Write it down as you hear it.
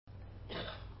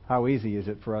How easy is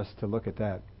it for us to look at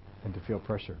that and to feel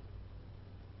pressure?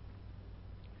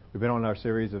 We've been on our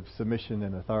series of submission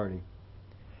and authority.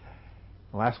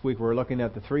 Last week we were looking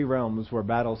at the three realms where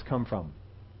battles come from.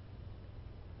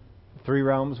 The three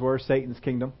realms were Satan's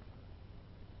kingdom,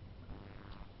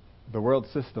 the world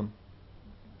system,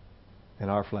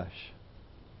 and our flesh.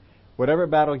 Whatever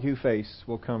battle you face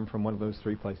will come from one of those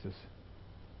three places.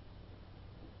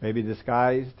 Maybe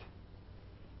disguised.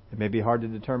 It may be hard to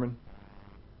determine.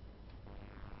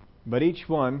 But each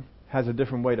one has a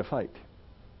different way to fight.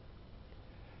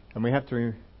 And we have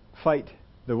to fight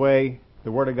the way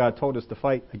the Word of God told us to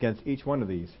fight against each one of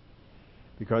these.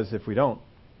 Because if we don't,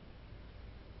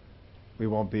 we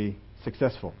won't be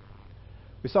successful.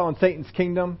 We saw in Satan's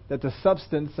kingdom that the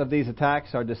substance of these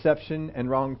attacks are deception and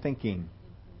wrong thinking.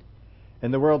 In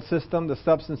the world system, the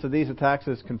substance of these attacks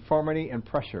is conformity and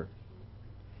pressure.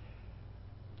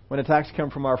 When attacks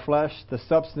come from our flesh, the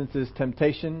substance is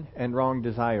temptation and wrong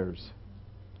desires.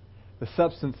 The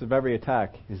substance of every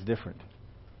attack is different.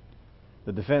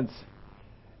 The defense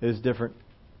is different.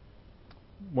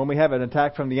 When we have an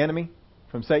attack from the enemy,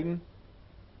 from Satan,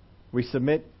 we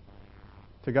submit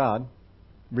to God,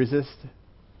 resist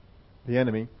the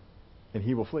enemy, and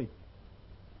he will flee.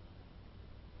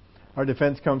 Our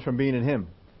defense comes from being in Him.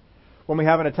 When we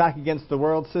have an attack against the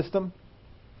world system,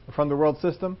 from the world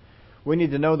system, we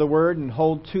need to know the Word and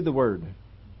hold to the Word.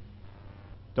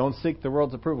 Don't seek the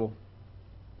world's approval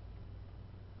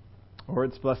or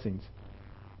its blessings.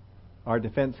 Our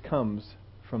defense comes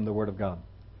from the Word of God.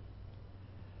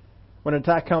 When an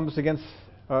attack comes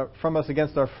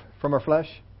from our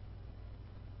flesh,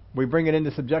 we bring it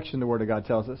into subjection, the Word of God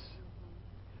tells us.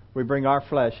 We bring our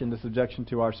flesh into subjection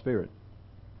to our spirit.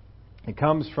 It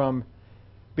comes from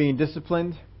being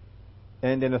disciplined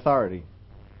and in authority.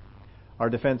 Our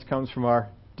defense comes from our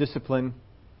discipline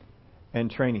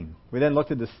and training. We then looked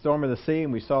at the storm of the sea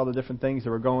and we saw the different things that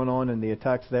were going on in the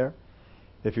attacks there.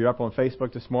 If you're up on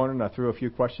Facebook this morning, I threw a few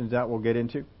questions out we'll get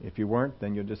into. If you weren't,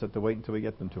 then you'll just have to wait until we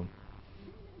get them to them.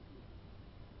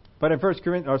 But in 2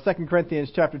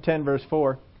 Corinthians chapter 10, verse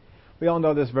 4, we all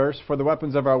know this verse. For the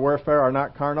weapons of our warfare are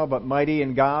not carnal, but mighty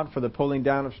in God for the pulling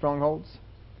down of strongholds.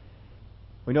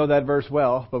 We know that verse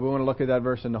well, but we want to look at that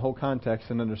verse in the whole context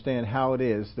and understand how it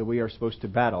is that we are supposed to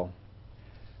battle.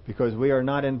 Because we are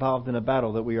not involved in a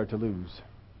battle that we are to lose.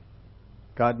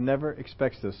 God never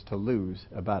expects us to lose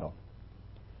a battle.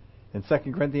 In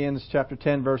 2 Corinthians chapter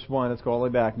 10, verse 1, let's go all the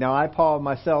way back. Now I, Paul,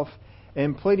 myself,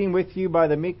 am pleading with you by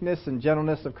the meekness and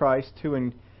gentleness of Christ, who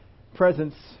in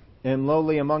presence am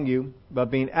lowly among you,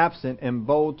 but being absent am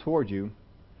bold toward you.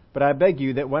 But I beg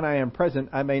you that when I am present,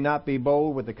 I may not be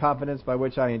bold with the confidence by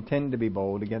which I intend to be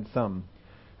bold against some,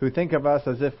 who think of us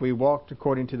as if we walked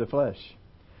according to the flesh.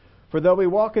 For though we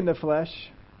walk in the flesh,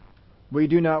 we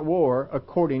do not war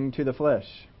according to the flesh.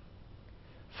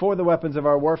 For the weapons of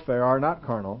our warfare are not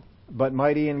carnal, but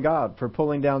mighty in God, for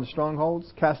pulling down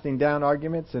strongholds, casting down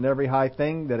arguments, and every high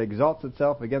thing that exalts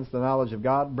itself against the knowledge of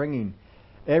God, bringing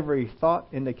every thought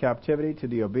into captivity to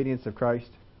the obedience of Christ,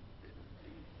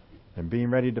 and being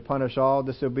ready to punish all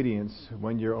disobedience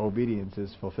when your obedience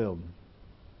is fulfilled.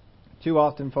 Too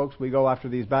often, folks, we go after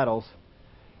these battles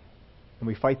and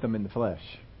we fight them in the flesh.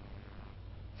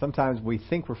 Sometimes we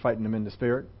think we're fighting them in the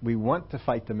spirit. We want to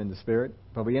fight them in the spirit,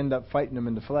 but we end up fighting them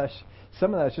in the flesh.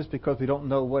 Some of that is just because we don't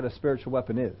know what a spiritual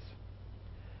weapon is.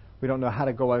 We don't know how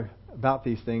to go about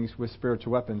these things with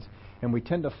spiritual weapons, and we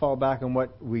tend to fall back on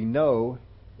what we know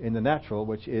in the natural,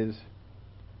 which is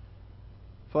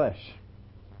flesh.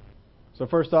 So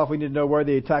first off, we need to know where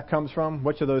the attack comes from.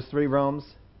 Which of those three realms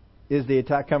is the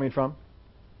attack coming from?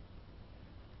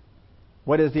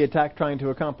 What is the attack trying to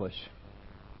accomplish?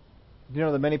 Do you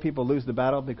know that many people lose the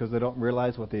battle because they don't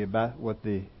realize what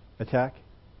the attack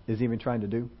is even trying to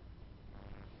do?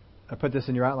 I put this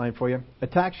in your outline for you.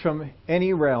 Attacks from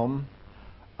any realm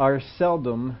are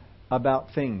seldom about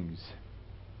things.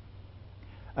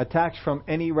 Attacks from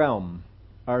any realm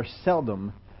are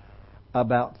seldom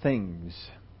about things.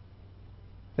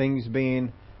 Things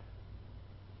being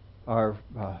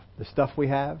the stuff we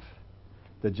have,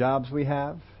 the jobs we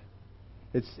have.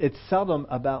 It's seldom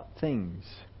about things.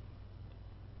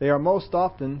 They are most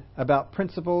often about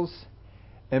principles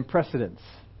and precedents.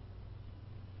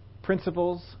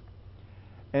 Principles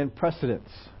and precedents.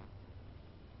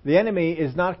 The enemy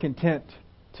is not content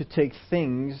to take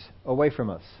things away from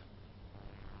us.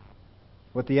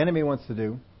 What the enemy wants to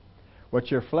do,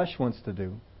 what your flesh wants to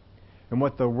do, and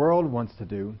what the world wants to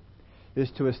do is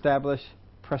to establish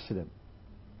precedent.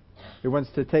 It wants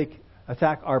to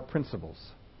attack our principles.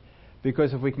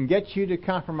 Because if we can get you to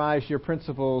compromise your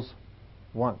principles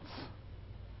once,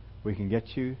 we can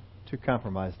get you to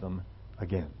compromise them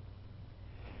again.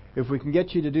 If we can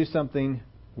get you to do something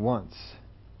once,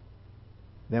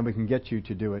 then we can get you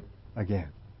to do it again.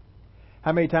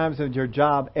 How many times has your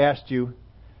job asked you,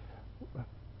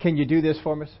 can you do this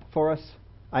for us?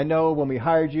 I know when we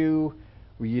hired you,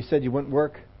 you said you wouldn't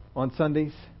work on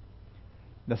Sundays.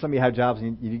 Now, some of you have jobs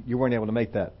and you weren't able to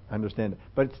make that. I understand it.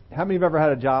 But how many of you have ever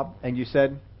had a job and you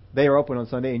said, they are open on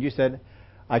Sunday, and you said,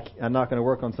 I'm not going to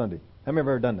work on Sunday? How many of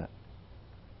you have ever done that?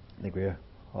 I think we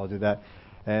all do that.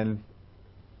 And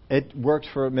it works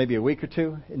for maybe a week or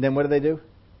two, and then what do?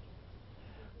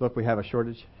 Look, we have a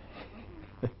shortage.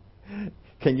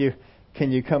 Can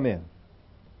you come in?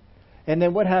 And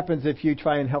then what happens if you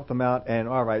try and help them out and,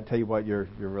 all right, tell you what, you're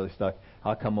really stuck.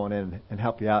 I'll come on in and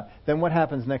help you out. Then what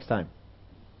happens next time?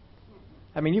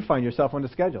 I mean, you find yourself on the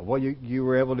schedule. Well, you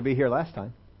were able to be here last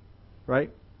time, right?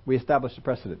 We established a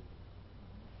precedent.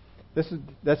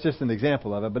 That's just an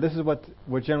example of it, but this is what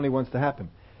generally wants to happen.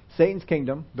 Satan's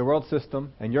kingdom, the world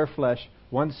system, and your flesh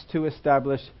wants to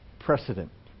establish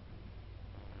precedent.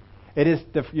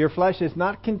 Your flesh is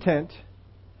not content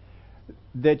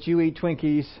that you eat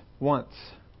Twinkies once.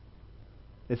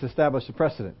 It's established a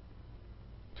precedent.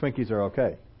 Twinkies are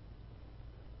okay.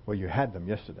 Well, you had them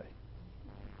yesterday.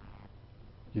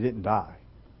 You didn't die.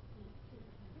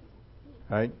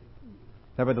 Right?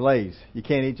 How about the Lays? You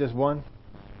can't eat just one?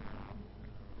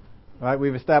 All right,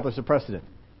 we've established a precedent.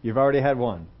 You've already had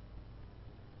one.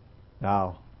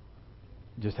 Now,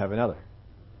 just have another.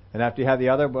 And after you have the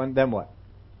other one, then what?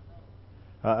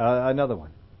 Another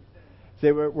one.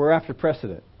 See, we're after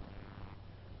precedent.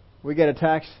 We get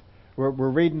attacked. We're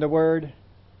reading the Word.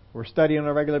 We're studying on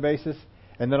a regular basis.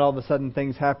 And then all of a sudden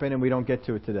things happen and we don't get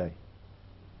to it today.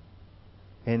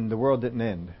 And the world didn't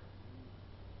end.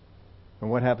 And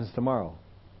what happens tomorrow?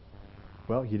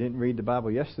 Well, you didn't read the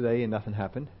Bible yesterday and nothing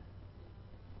happened.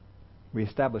 We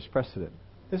established precedent.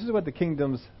 This is what the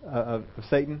kingdoms of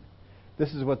Satan,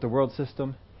 this is what the world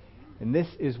system, and this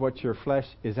is what your flesh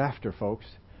is after, folks.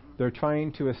 They're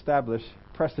trying to establish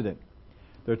precedent.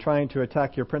 They're trying to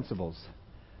attack your principles.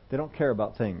 They don't care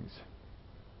about things.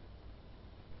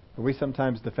 But we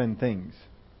sometimes defend things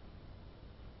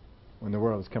when the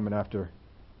world is coming after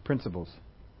principles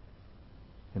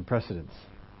and precedents.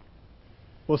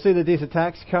 We'll see that these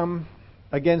attacks come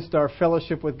against our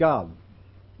fellowship with God.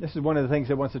 This is one of the things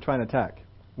it wants to try and attack.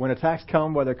 When attacks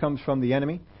come, whether it comes from the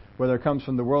enemy, whether it comes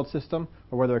from the world system,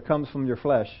 or whether it comes from your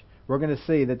flesh, we're going to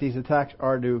see that these attacks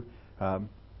are to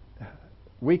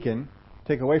weaken,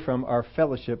 take away from our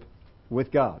fellowship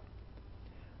with God.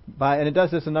 And it does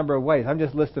this a number of ways. I'm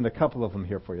just listing a couple of them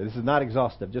here for you. This is not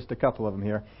exhaustive, just a couple of them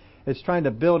here. It's trying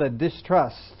to build a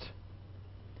distrust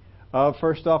of,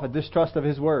 first off, a distrust of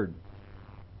His Word.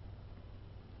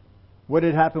 What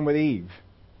did happen with Eve?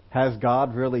 Has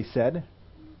God really said? Is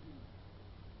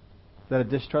that a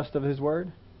distrust of His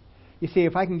Word? You see,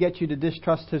 if I can get you to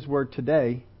distrust His Word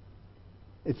today,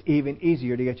 it's even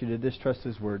easier to get you to distrust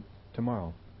His Word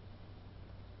tomorrow.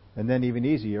 And then even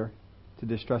easier to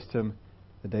distrust Him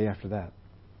the day after that.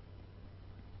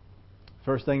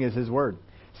 First thing is His Word.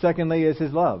 Secondly is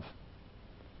His love.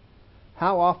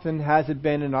 How often has it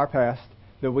been in our past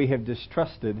that we have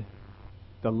distrusted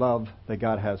the love that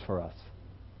God has for us?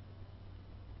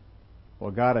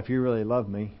 Well, God, if you really loved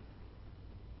me,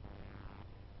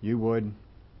 you would.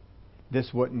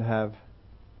 This wouldn't have.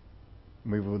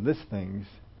 We would list things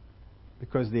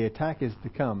because the attack is to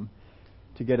come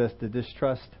to get us to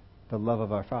distrust the love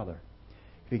of our Father.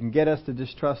 If He can get us to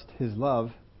distrust His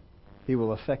love, He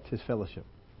will affect His fellowship.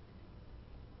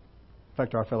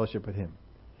 Affect our fellowship with Him.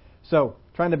 So,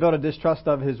 trying to build a distrust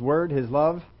of His Word, His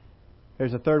love.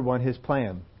 There's a third one, His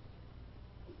plan.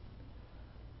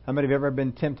 How many of you have ever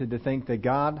been tempted to think that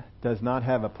God does not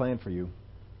have a plan for you?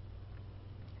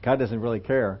 God doesn't really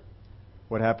care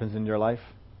what happens in your life.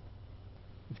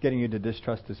 It's getting you to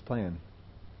distrust His plan.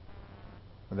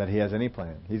 Or that He has any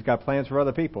plan. He's got plans for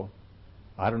other people.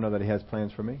 I don't know that He has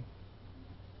plans for me.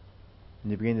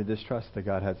 And you begin to distrust that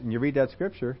God has. And you read that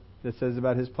scripture that says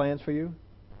about His plans for you.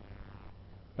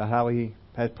 About how He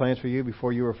had plans for you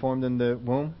before you were formed in the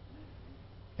womb.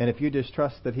 And if you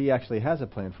distrust that He actually has a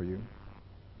plan for you,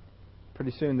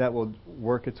 pretty soon that will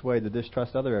work its way to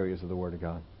distrust other areas of the Word of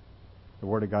God. The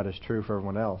Word of God is true for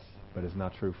everyone else, but is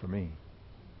not true for me.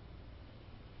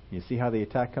 You see how the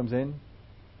attack comes in?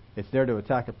 It's there to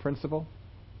attack a principle.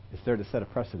 It's there to set a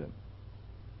precedent.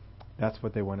 That's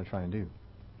what they want to try and do.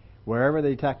 Wherever the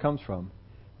attack comes from,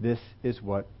 this is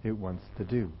what it wants to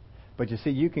do. But you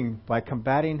see, you can, by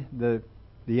combating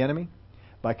the enemy,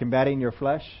 by combating your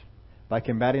flesh, by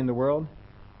combating the world,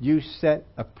 you set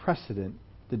a precedent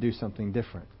to do something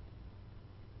different.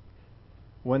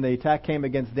 when the attack came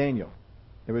against Daniel,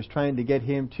 it was trying to get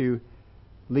him to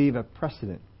leave a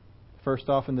precedent. First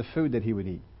off, in the food that he would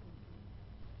eat.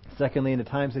 Secondly, in the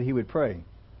times that he would pray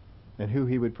and who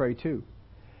he would pray to.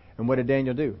 And what did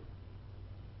Daniel do?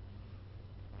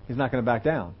 He's not going to back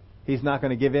down. He's not going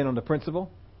to give in on the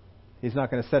principle. He's not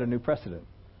going to set a new precedent.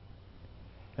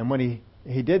 And when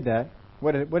he did that,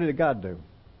 what did God do?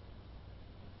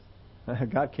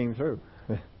 God came through.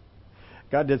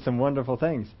 God did some wonderful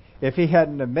things. If he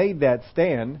hadn't have made that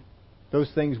stand,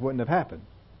 those things wouldn't have happened.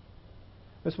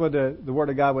 That's what the Word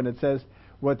of God, when it says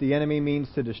what the enemy means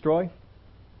to destroy,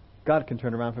 God can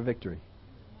turn around for victory.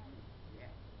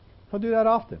 He'll do that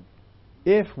often.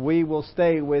 If we will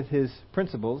stay with His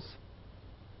principles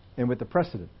and with the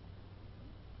precedent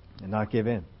and not give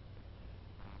in.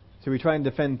 So we try and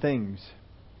defend things.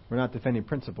 We're not defending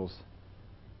principles.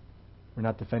 We're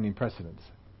not defending precedents.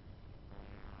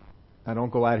 I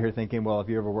don't go out here thinking, well, if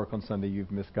you ever work on Sunday,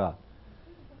 you've missed God.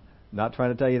 Not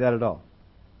trying to tell you that at all.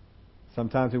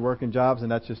 Sometimes we work in jobs,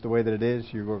 and that's just the way that it is.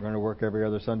 You're going to work every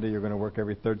other Sunday. You're going to work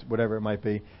every third, whatever it might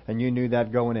be. And you knew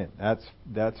that going in.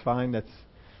 That's fine.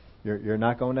 You're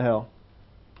not going to hell.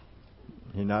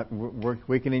 You're not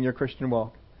weakening your Christian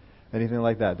walk, anything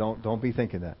like that. Don't be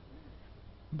thinking that.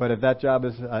 But if that job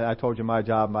is, I told you my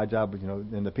job was,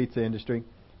 in the pizza industry,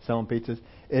 selling pizzas.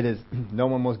 It is, no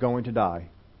one was going to die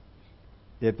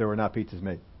if there were not pizzas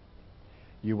made.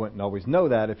 You wouldn't always know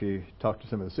that if you talked to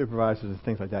some of the supervisors and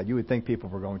things like that. You would think people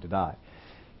were going to die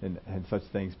and such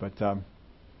things. But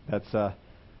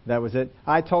that was it.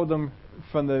 I told them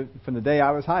from the day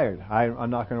I was hired,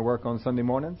 I'm not going to work on Sunday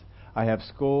mornings. I have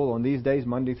school on these days,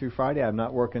 Monday through Friday. I'm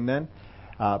not working then.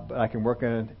 But I can work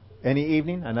any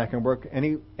evening, and I can work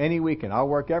any weekend. I'll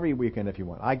work every weekend if you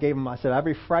want. I said,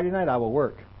 every Friday night I will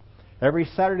work. Every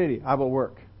Saturday I will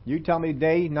work. You tell me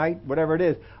day, night, whatever it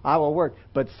is, I will work.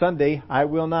 But Sunday, I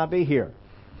will not be here.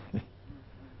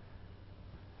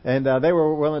 And they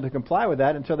were willing to comply with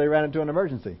that until they ran into an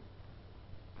emergency.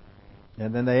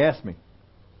 And then they asked me.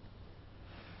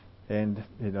 And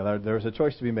there was a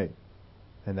choice to be made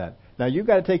in that. Now, you've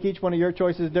got to take each one of your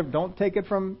choices different. Don't take it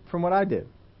from what I did.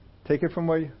 Take it from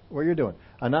where you're doing.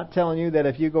 I'm not telling you that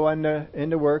if you go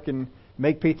into work and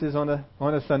make pizzas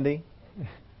on a Sunday,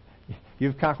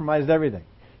 you've compromised everything.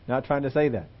 Not trying to say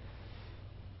that.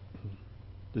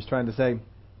 Just trying to say,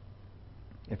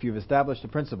 if you've established a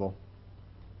principle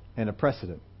and a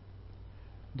precedent,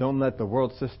 don't let the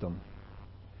world system,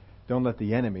 don't let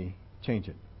the enemy change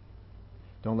it.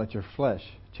 Don't let your flesh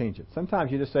change it.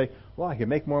 Sometimes you just say, well, I could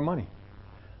make more money.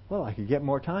 Well, I could get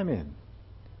more time in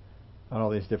on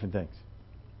all these different things.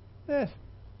 Yes.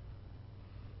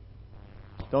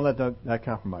 Don't let that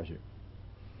compromise you.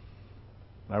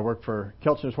 I worked for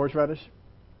Kelchner's Horseradish.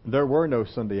 There were no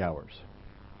Sunday hours.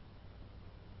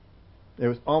 It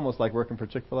was almost like working for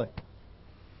Chick-fil-A.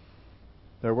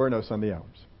 There were no Sunday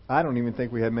hours. I don't even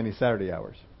think we had many Saturday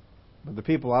hours. But the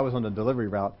people, I was on the delivery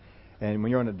route, and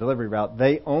when you're on a delivery route,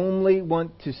 they only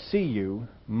want to see you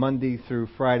Monday through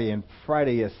Friday, and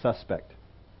Friday is suspect.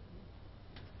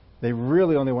 They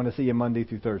really only want to see you Monday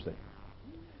through Thursday.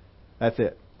 That's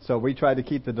it. So we tried to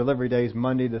keep the delivery days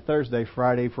Monday to Thursday,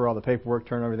 Friday for all the paperwork,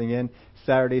 turn everything in.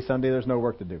 Saturday, Sunday, there's no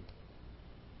work to do.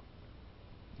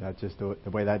 That's just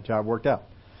the way that job worked out.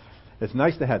 It's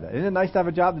nice to have that. Isn't it nice to have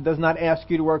a job that does not ask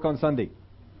you to work on Sunday?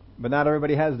 But not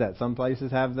everybody has that. Some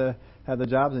places have the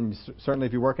jobs, and certainly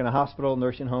if you work in a hospital,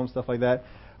 nursing home, stuff like that,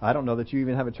 I don't know that you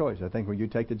even have a choice. I think when you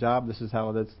take the job, this is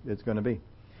how it's going to be.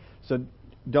 So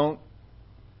don't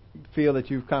feel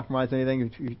that you've compromised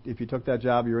anything. If you took that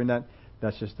job, you're in that.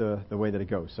 That's just the way that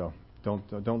it goes. So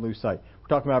don't lose sight. We're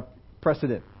talking about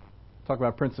precedent. Talk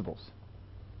about principles.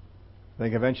 I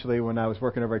think eventually, when I was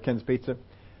working over at Ken's Pizza,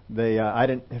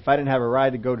 if I didn't have a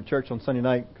ride to go to church on Sunday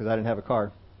night because I didn't have a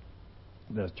car,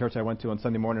 the church I went to on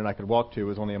Sunday morning I could walk to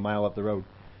was only a mile up the road,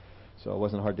 so it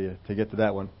wasn't hard to get to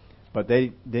that one. But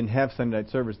they didn't have Sunday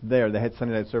night service there. They had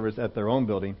Sunday night service at their own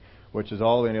building, which is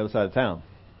all the way on the other side of town.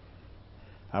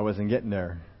 I wasn't getting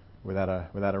there without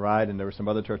a ride, and there were some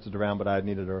other churches around, but I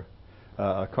needed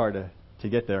a car to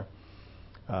get there,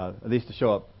 at least to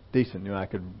show up decent. I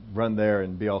could run there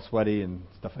and be all sweaty and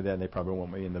stuff like that, and they probably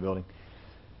won't want me in the building.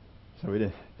 So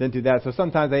we didn't do that. So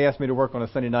sometimes they asked me to work on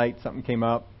a Sunday night. Something came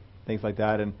up, things like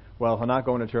that, and well, if I'm not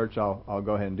going to church, I'll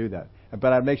go ahead and do that.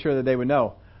 But I'd make sure that they would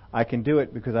know I can do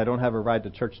it because I don't have a ride to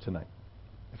church tonight.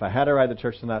 If I had a ride to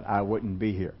church tonight, I wouldn't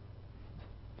be here.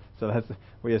 So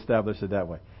we established it that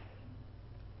way.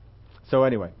 So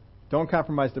anyway, don't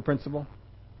compromise the principle.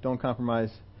 Don't compromise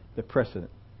the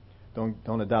precedent.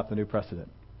 Don't adopt the new precedent.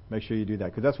 Make sure you do that,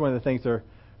 because that's one of the things they're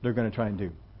going to try and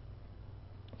do.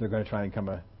 They're going to try and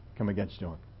come against you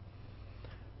on.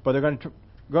 But they're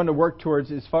going to work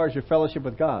towards, as far as your fellowship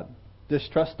with God,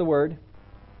 distrust the Word,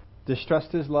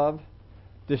 distrust His love,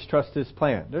 distrust His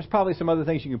plan. There's probably some other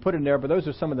things you can put in there, but those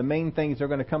are some of the main things they're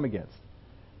going to come against.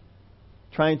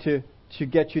 Trying to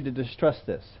get you to distrust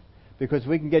this. Because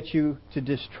we can get you to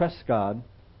distrust God,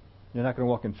 you're not going to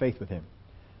walk in faith with Him.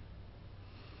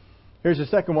 Here's the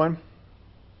second one.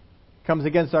 Comes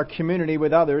against our community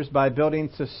with others by building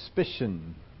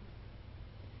suspicion.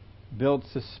 Build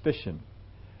suspicion.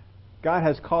 God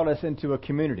has called us into a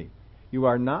community. You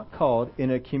are not called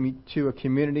to a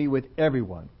community with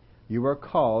everyone. You are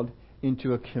called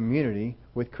into a community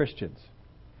with Christians.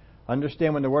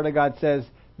 Understand when the Word of God says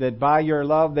that by your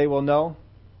love they will know,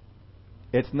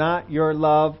 it's not your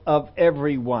love of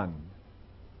everyone.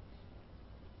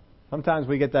 Sometimes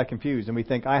we get that confused and we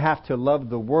think, I have to love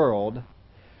the world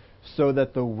so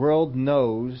that the world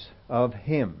knows of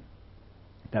Him.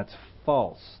 That's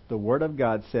false. The Word of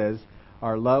God says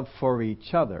our love for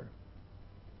each other.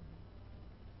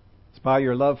 It's by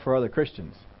your love for other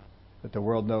Christians that the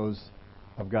world knows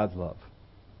of God's love.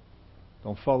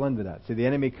 Don't fall into that. See, the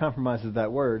enemy compromises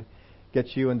that word,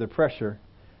 gets you under pressure.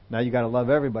 Now you got to love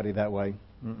everybody that way.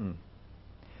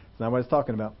 It's not what it's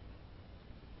talking about.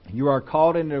 You are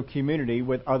called into a community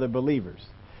with other believers.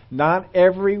 Not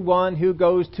everyone who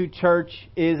goes to church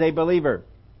is a believer.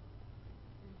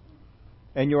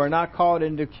 And you are not called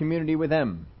into community with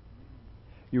them.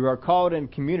 You are called in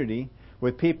community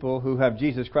with people who have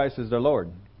Jesus Christ as their Lord,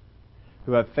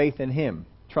 who have faith in Him,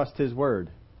 trust His Word.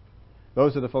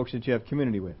 Those are the folks that you have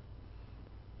community with.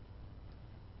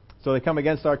 So they come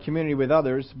against our community with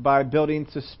others by building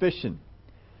suspicion.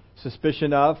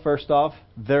 Suspicion of, first off,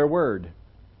 their Word.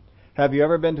 Have you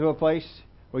ever been to a place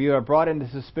where you are brought into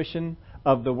suspicion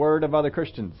of the Word of other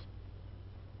Christians?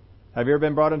 Have you ever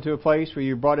been brought into a place where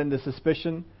you're brought into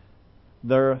suspicion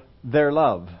their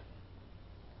love?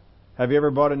 Have you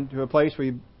ever brought into a place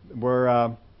where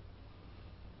a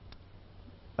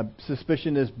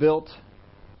suspicion is built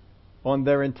on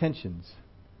their intentions?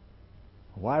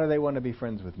 Why do they want to be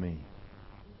friends with me?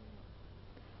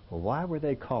 Well, why were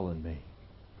they calling me?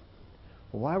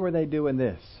 Well, why were they doing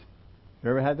this? You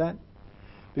ever had that?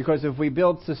 Because if we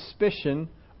build suspicion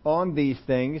on these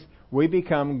things, we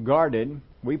become guarded,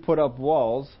 we put up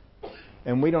walls,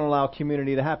 and we don't allow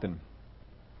community to happen.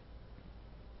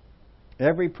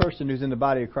 Every person who's in the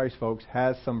body of Christ, folks,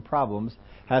 has some problems,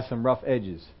 has some rough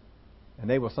edges. And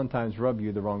they will sometimes rub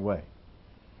you the wrong way.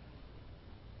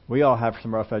 We all have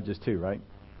some rough edges too, right?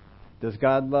 Does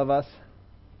God love us?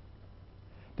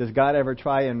 Does God ever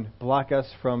try and block us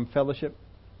from fellowship?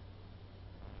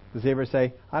 Does He ever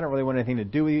say, I don't really want anything to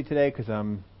do with you today because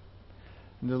I'm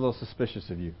a little suspicious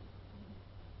of you?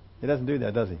 He doesn't do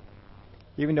that, does He?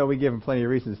 Even though we give Him plenty of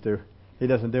reasons to, He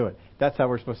doesn't do it. That's how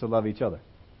we're supposed to love each other.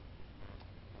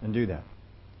 And do that.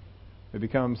 We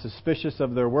become suspicious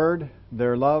of their word,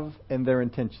 their love, and their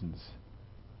intentions.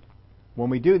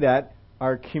 When we do that,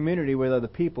 our community with other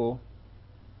people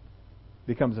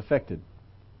becomes affected.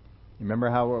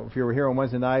 Remember how if you were here on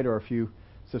Wednesday night or if you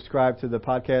subscribe to the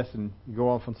podcast and you go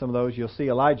on from some of those, you'll see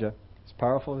Elijah, as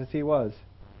powerful as he was,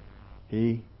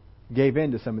 he gave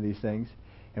in to some of these things.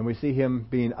 And we see him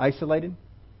being isolated.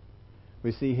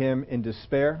 We see him in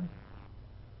despair.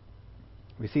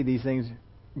 We see these things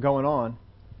going on.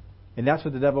 And that's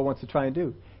what the devil wants to try and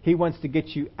do. He wants to get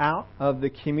you out of the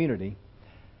community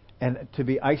and to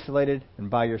be isolated and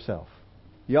by yourself.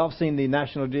 You all have seen the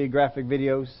National Geographic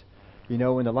videos. You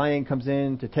know, when the lion comes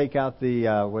in to take out the,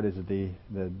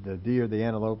 the deer, the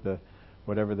antelope, the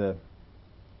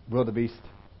wildebeest,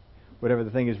 whatever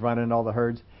the thing is running all the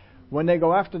herds. When they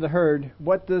go after the herd,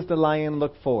 what does the lion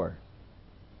look for?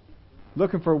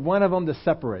 Looking for one of them to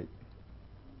separate.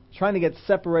 Trying to get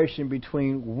separation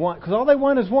between one, because all they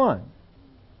want is one.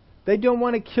 They don't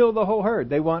want to kill the whole herd.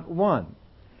 They want one.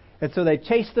 And so they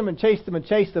chase them and chase them and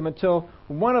chase them until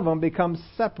one of them becomes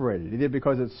separated. Either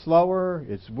because it's slower,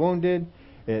 it's wounded,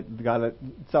 it got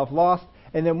itself lost.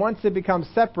 And then once it becomes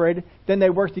separated, then they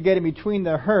work to get in between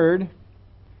the herd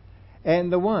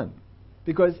and the one.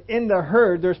 Because in the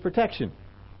herd, there's protection.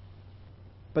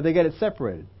 But they get it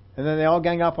separated. And then they all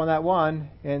gang up on that one,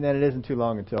 and then it isn't too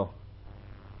long until,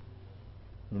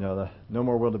 no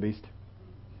more wildebeest.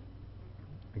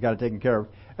 We got it taken care of.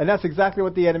 And that's exactly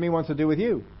what the enemy wants to do with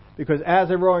you. Because as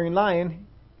a roaring lion,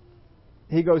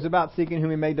 he goes about seeking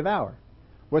whom he may devour.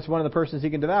 What's one of the persons he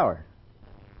can devour?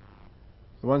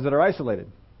 The ones that are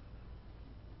isolated.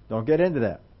 Don't get into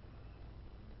that.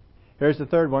 Here's the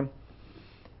third one.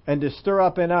 And to stir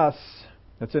up in us,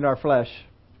 that's in our flesh,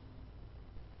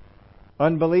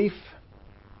 unbelief,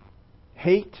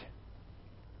 hate,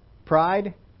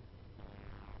 pride,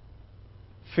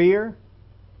 fear.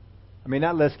 I mean,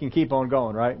 that list can keep on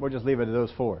going, right? We'll just leave it at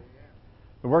those 4.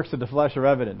 The works of the flesh are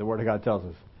evident, the Word of God tells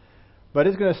us. But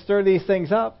it's going to stir these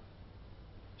things up.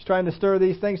 It's trying to stir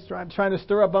these things, trying to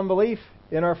stir up unbelief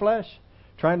in our flesh,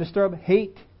 trying to stir up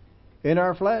hate in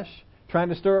our flesh, trying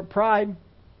to stir up pride,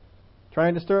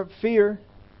 trying to stir up fear.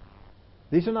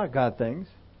 These are not God things.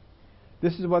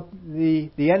 This is what the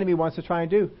enemy wants to try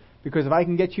and do. Because if I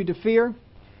can get you to fear,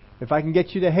 if I can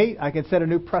get you to hate, I can set a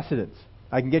new precedence.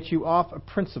 I can get you off a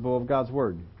principle of God's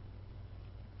Word.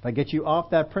 If I get you off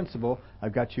that principle,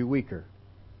 I've got you weaker.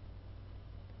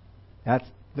 That's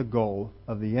the goal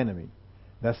of the enemy.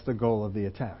 That's the goal of the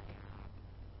attack.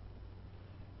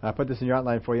 I put this in your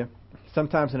outline for you.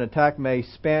 Sometimes an attack may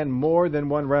span more than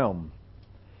one realm,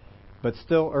 but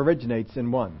still originates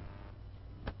in one.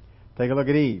 Take a look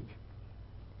at Eve.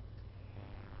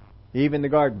 Eve in the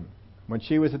garden. When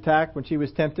she was attacked, when she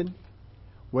was tempted,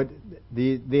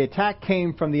 the attack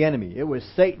came from the enemy. It was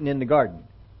Satan in the garden.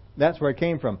 That's where it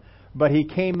came from. But he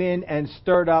came in and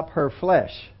stirred up her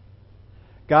flesh.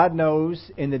 God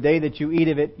knows in the day that you eat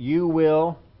of it, you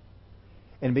will,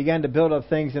 and began to build up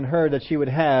things in her that she would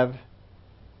have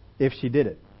if she did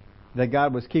it, that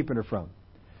God was keeping her from.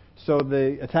 So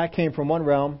the attack came from one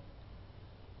realm,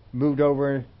 moved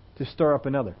over to stir up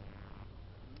another.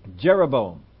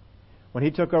 Jeroboam, when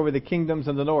he took over the kingdoms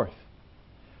of the north,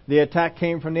 the attack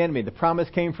came from the enemy. The promise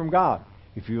came from God.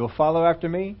 If you will follow after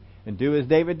me and do as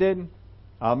David did,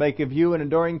 I'll make of you an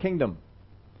enduring kingdom.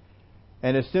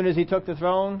 And as soon as he took the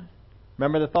throne,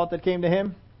 remember the thought that came to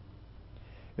him?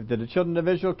 If the children of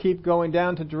Israel keep going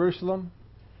down to Jerusalem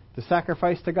to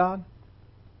sacrifice to God,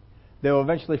 they will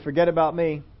eventually forget about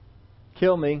me,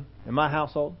 kill me and my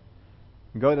household,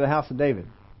 and go to the house of David.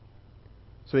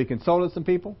 So he consulted some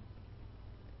people,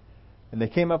 and they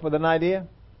came up with an idea.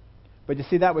 But you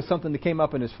see, that was something that came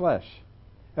up in his flesh.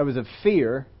 That was a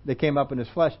fear that came up in his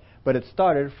flesh, but it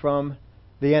started from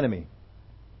the enemy.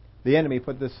 The enemy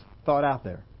put this thought out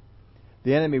there.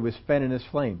 The enemy was fanning his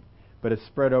flame, but it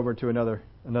spread over to another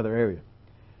area.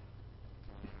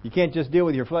 You can't just deal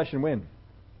with your flesh and win.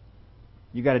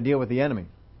 You got to deal with the enemy.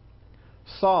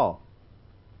 Saul.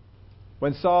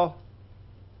 When Saul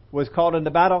was called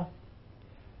into battle,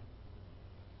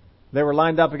 they were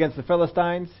lined up against the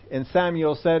Philistines, and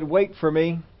Samuel said, "Wait for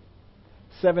me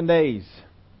 7 days."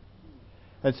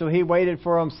 And so he waited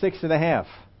for them 6.5.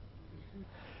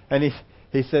 And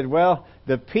he said, well,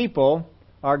 the people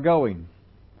are going.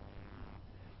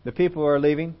 The people are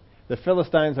leaving. The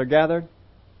Philistines are gathered.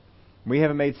 We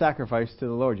haven't made sacrifice to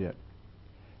the Lord yet.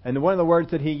 And one of the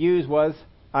words that he used was,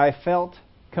 I felt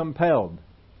compelled.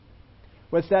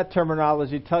 What's that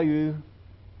terminology tell you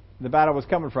the battle was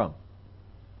coming from?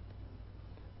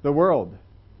 The world.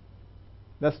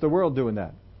 That's the world doing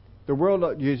that. The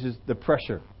world uses the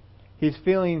pressure. He's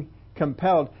feeling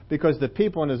compelled because the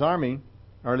people in his army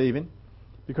are leaving,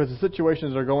 because the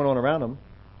situations are going on around him.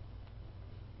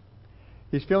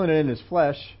 He's feeling it in his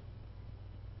flesh,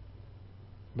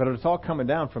 but it's all coming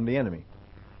down from the enemy.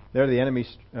 There the enemy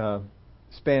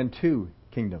spanned 2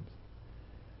 kingdoms.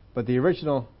 But the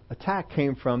original attack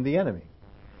came from the enemy.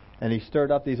 And he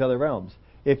stirred up these other realms.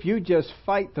 If you just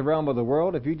fight the realm of the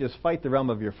world, if you just fight the realm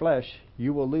of your flesh,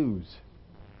 you will lose.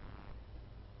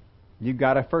 You've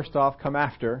got to first off come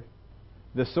after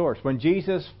the source. When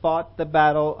Jesus fought the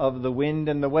battle of the wind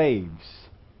and the waves,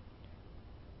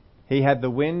 he had the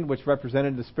wind, which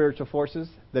represented the spiritual forces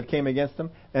that came against him,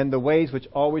 and the waves, which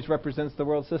always represents the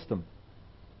world system.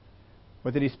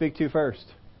 What did he speak to first?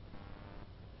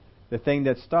 The thing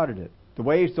that started it. The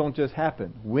waves don't just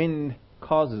happen. Wind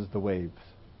causes the waves.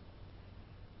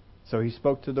 So he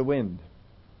spoke to the wind.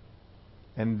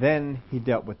 And then he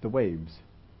dealt with the waves.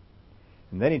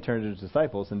 And then he turned to his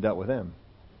disciples and dealt with them.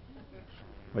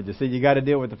 But you see, you got to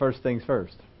deal with the first things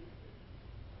first.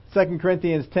 2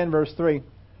 Corinthians 10 verse 3.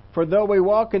 For though we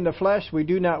walk in the flesh, we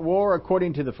do not war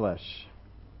according to the flesh.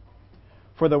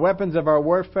 For the weapons of our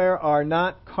warfare are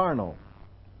not carnal,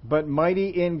 but mighty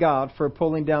in God for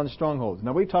pulling down strongholds.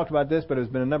 Now we've talked about this, but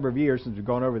it's been a number of years since we've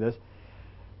gone over this.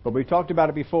 But we've talked about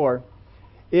it before.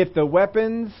 If the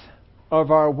weapons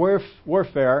of our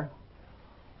warfare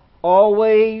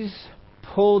always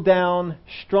pull down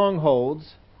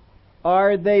strongholds,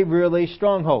 are they really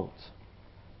strongholds?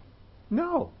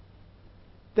 No.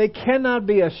 They cannot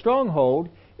be a stronghold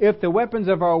if the weapons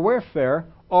of our warfare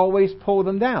always pull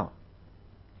them down.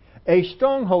 A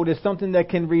stronghold is something that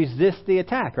can resist the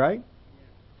attack, right?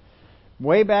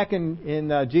 Way back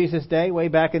in Jesus' day, way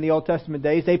back in the Old Testament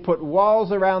days, they put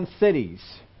walls around cities.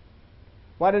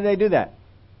 Why did they do that?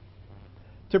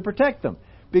 To protect them.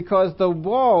 Because the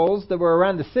walls that were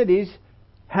around the cities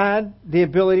had the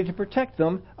ability to protect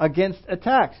them against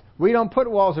attacks. We don't put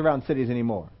walls around cities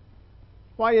anymore.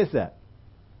 Why is that?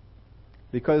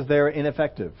 Because they're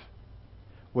ineffective.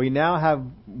 We now have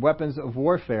weapons of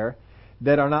warfare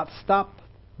that are not stopped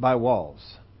by walls.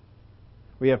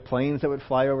 We have planes that would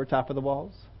fly over top of the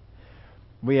walls.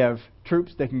 We have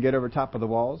troops that can get over top of the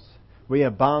walls. We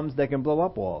have bombs that can blow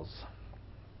up walls.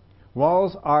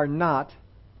 Walls are not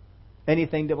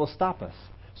anything that will stop us.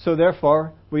 So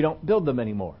therefore, we don't build them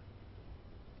anymore.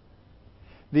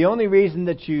 The only reason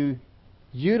that you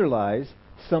utilize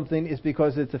something is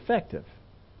because it's effective.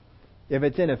 If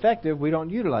it's ineffective, we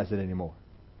don't utilize it anymore.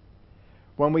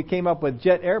 When we came up with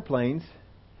jet airplanes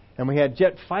and we had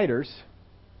jet fighters,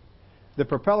 the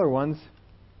propeller ones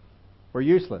were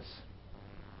useless.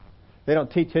 They don't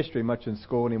teach history much in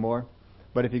school anymore.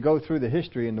 But if you go through the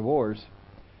history in the wars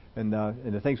and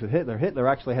the things with Hitler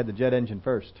actually had the jet engine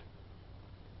first.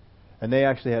 And they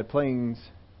actually had planes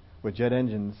with jet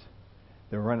engines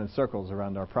that were running circles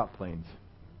around our prop planes.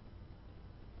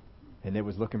 And it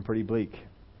was looking pretty bleak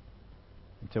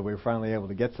until we were finally able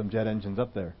to get some jet engines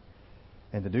up there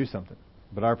and to do something.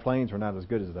 But our planes were not as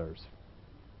good as theirs.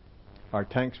 Our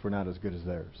tanks were not as good as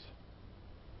theirs.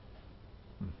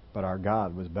 But our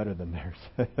God was better than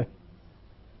theirs.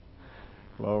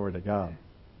 Glory to God.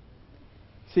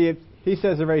 See, he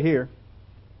says it right here.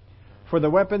 For the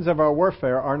weapons of our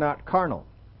warfare are not carnal,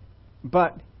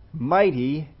 but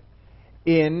mighty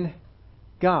in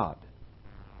God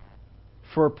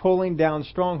for pulling down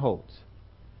strongholds.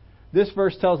 This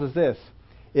verse tells us this.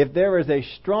 If there is a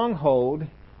stronghold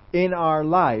in our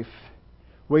life,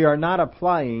 we are not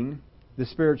applying the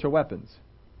spiritual weapons.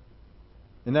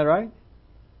 Isn't that right?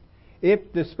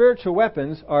 If the spiritual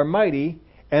weapons are mighty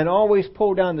and always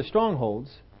pull down the strongholds,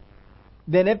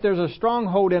 then if there's a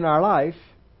stronghold in our life,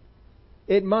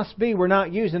 it must be we're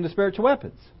not using the spiritual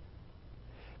weapons.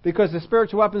 Because the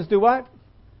spiritual weapons do what?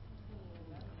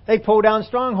 They pull down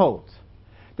strongholds.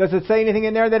 Does it say anything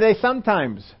in there that they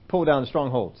sometimes pull down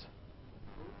strongholds?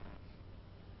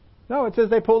 No, it says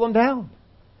they pull them down.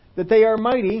 That they are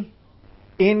mighty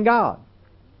in God.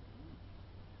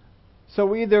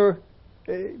 So either,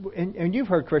 and you've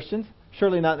heard Christians,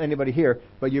 surely not anybody here,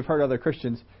 but you've heard other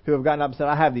Christians who have gotten up and said,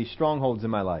 I have these strongholds in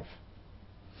my life.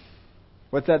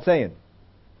 What's that saying?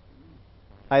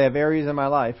 I have areas in my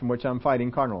life in which I'm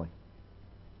fighting carnally.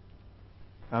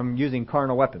 I'm using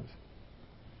carnal weapons.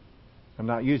 I'm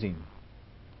not using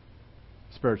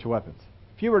spiritual weapons.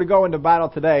 If you were to go into battle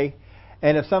today,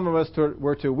 and if some of us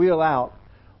were to wheel out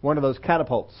one of those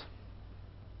catapults,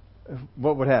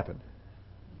 what would happen?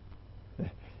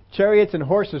 Chariots and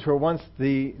horses were once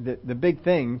the big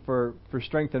thing for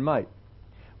strength and might.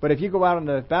 But if you go out on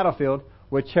the battlefield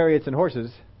with chariots and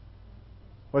horses,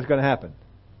 what's going to happen?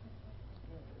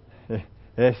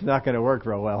 It's not going to work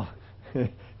real well.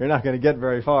 You're not going to get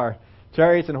very far.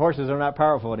 Chariots and horses are not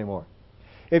powerful anymore.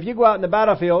 If you go out in the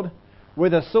battlefield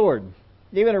with a sword,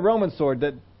 even a Roman sword,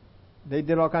 that they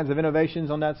did all kinds of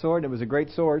innovations on that sword. It was a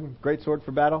great sword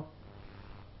for battle.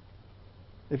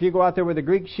 If you go out there with a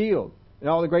Greek shield and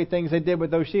all the great things they did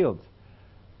with those shields,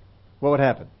 what would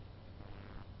happen?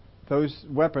 Those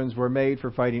weapons were made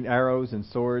for fighting arrows and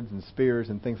swords and spears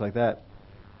and things like that.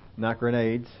 Not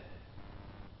grenades.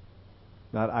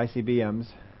 Not ICBMs.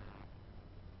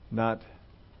 Not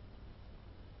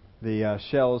the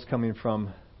shells coming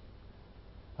from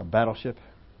a battleship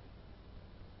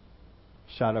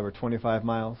shot over 25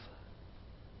 miles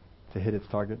to hit its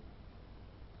target.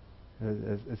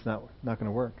 It's not going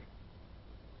to work.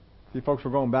 See, folks,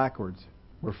 we're going backwards.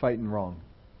 We're fighting wrong.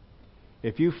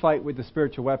 If you fight with the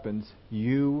spiritual weapons,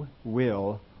 you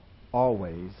will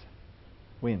always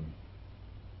win.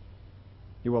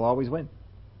 You will always win.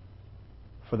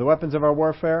 For the weapons of our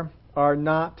warfare are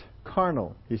not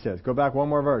carnal, he says. Go back one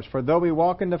more verse. For though we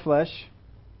walk in the flesh,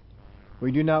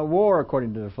 we do not war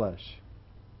according to the flesh.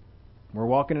 We're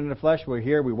walking in the flesh, we're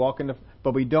here, we walk in the...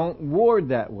 But we don't war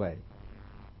that way.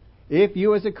 If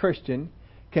you as a Christian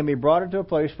can be brought into a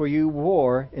place where you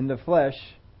war in the flesh,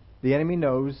 the enemy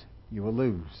knows you will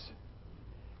lose.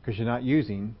 Because you're not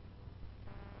using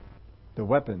the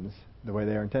weapons the way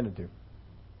they are intended to.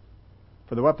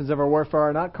 For the weapons of our warfare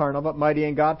are not carnal, but mighty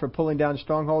in God for pulling down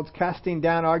strongholds, casting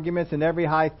down arguments and every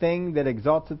high thing that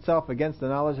exalts itself against the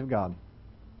knowledge of God.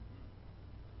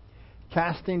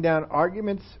 Casting down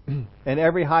arguments and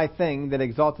every high thing that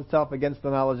exalts itself against the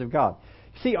knowledge of God.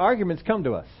 See, arguments come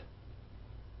to us.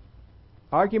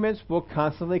 Arguments will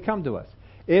constantly come to us.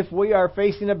 If we are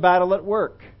facing a battle at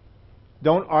work,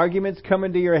 don't arguments come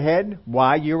into your head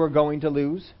why you are going to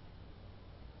lose?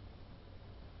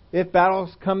 If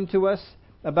battles come to us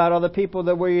about other people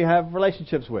that we have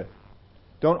relationships with,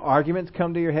 Don't arguments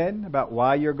come to your head about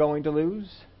why you're going to lose?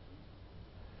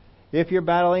 If you're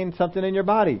battling something in your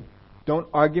body, don't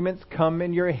arguments come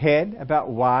in your head about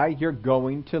why you're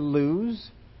going to lose?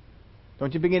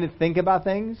 Don't you begin to think about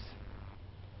things?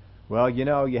 Well,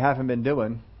 you haven't been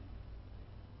doing.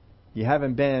 You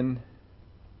haven't been,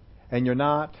 and you're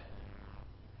not,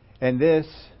 and this.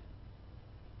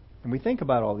 And we think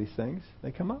about all these things.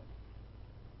 They come up.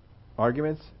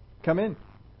 Arguments come in.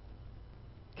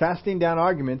 Casting down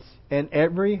arguments and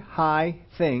every high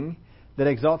thing that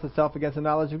exalts itself against the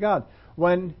knowledge of God.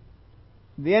 When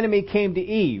the enemy came to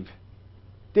Eve,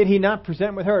 did he not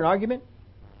present with her an argument?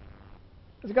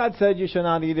 As God said, you shall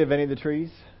not eat of any of the trees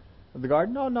of the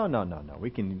garden. No. We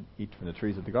can eat from the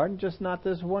trees of the garden, just not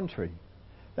this one tree.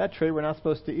 That tree, we're not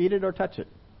supposed to eat it or touch it.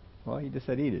 Well, he just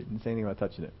said eat it. He didn't say anything about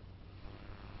touching it.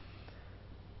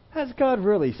 Has God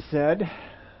really said?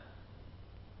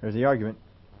 There's the argument.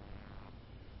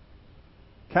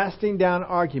 Casting down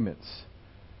arguments.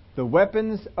 The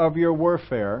weapons of your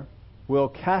warfare will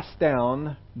cast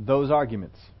down those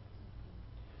arguments.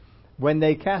 When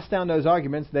they cast down those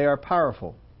arguments, they are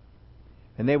powerful.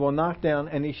 And they will knock down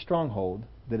any stronghold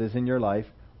that is in your life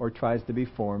or tries to be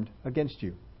formed against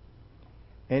you.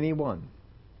 Any one.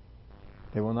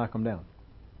 They will knock them down.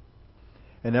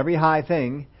 And every high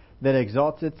thing that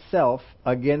exalts itself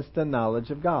against the knowledge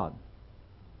of God.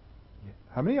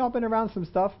 How many of y'all been around some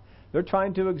stuff? They're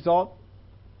trying to exalt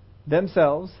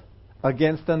themselves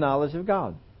against the knowledge of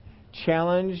God.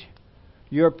 Challenge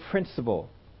your principle.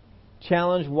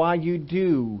 Challenge why you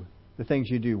do the things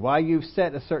you do. Why you've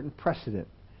set a certain precedent.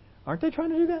 Aren't they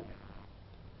trying to do that?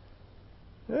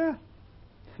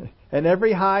 Yeah. And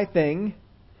every high thing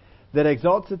that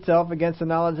exalts itself against the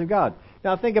knowledge of God.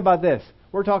 Now think about this.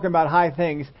 We're talking about high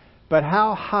things, but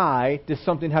how high does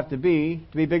something have to be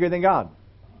bigger than God?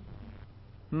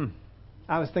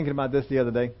 I was thinking about this the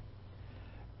other day.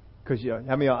 Because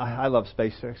I love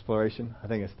space exploration. I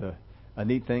think it's a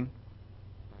neat thing.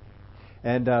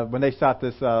 And when they shot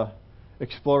this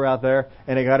Explorer out there,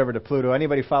 and they got over to Pluto,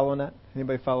 anybody following that?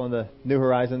 Anybody following the New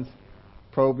Horizons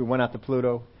probe? We went out to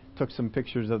Pluto, took some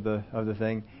pictures of the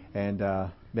thing,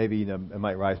 and maybe it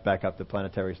might rise back up to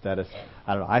planetary status.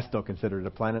 I don't know. I still consider it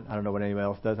a planet. I don't know what anybody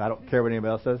else does. I don't care what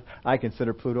anybody else does. I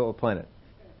consider Pluto a planet.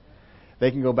 They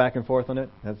can go back and forth on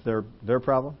it. That's their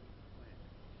problem.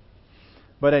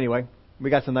 But anyway,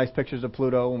 we got some nice pictures of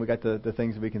Pluto, and we got the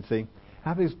things that we can see.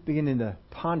 I was beginning to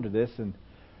ponder this, and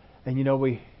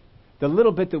the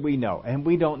little bit that we know, and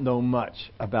we don't know much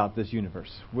about this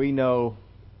universe. We know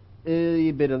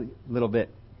a little bit.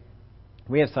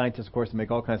 We have scientists, of course, that make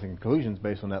all kinds of conclusions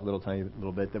based on that tiny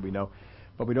little bit that we know,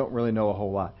 but we don't really know a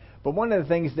whole lot. But one of the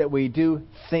things that we do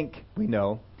think we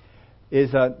know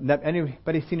is,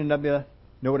 anybody seen a nebula?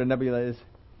 Know what a nebula is?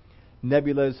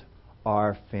 Nebulas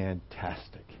are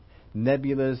fantastic.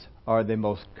 Nebulas are the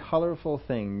most colorful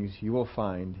things you will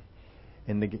find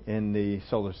in the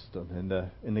solar system,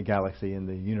 in the galaxy, in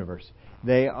the universe.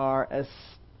 They are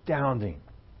astounding,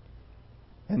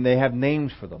 and they have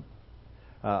names for them.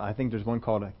 I think there's one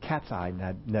called a cat's eye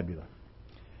nebula,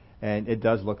 and it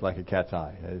does look like a cat's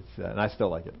eye, and I still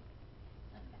like it.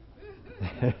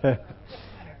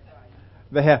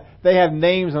 They have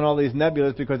names on all these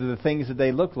nebulas because of the things that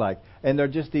they look like. And they're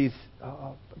just these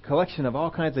collection of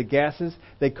all kinds of gases.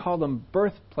 They call them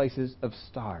birthplaces of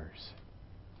stars.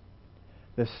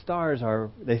 The stars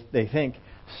they think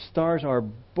stars are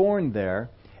born there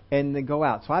and they go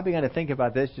out. So I began to think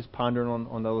about this, just pondering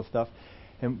on all this stuff.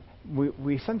 And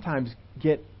we sometimes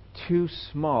get too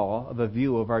small of a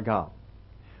view of our God.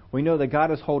 We know that God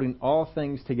is holding all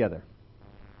things together.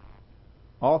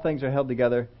 All things are held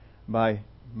together by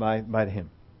Him.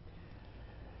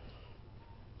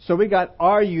 So we got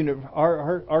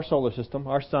our solar system,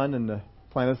 our sun, and the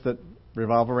planets that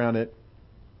revolve around it,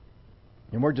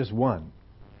 and we're just one.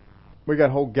 We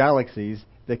got whole galaxies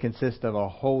that consist of a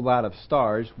whole lot of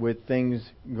stars with things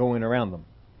going around them,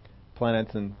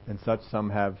 planets and such. Some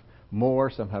have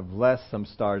more, some have less. Some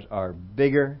stars are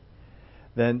bigger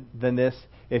than this.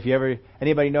 If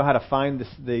anybody know how to find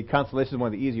the constellation,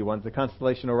 one of the easy ones, the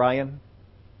constellation Orion.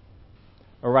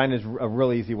 Orion is a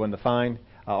real easy one to find.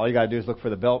 All you got to do is look for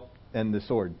the belt and the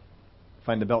sword.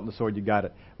 Find the belt and the sword, you got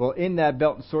it. Well, in that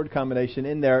belt and sword combination,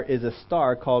 in there is a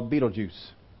star called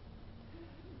Betelgeuse.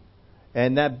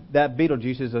 And that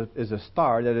Betelgeuse is a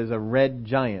star that is a red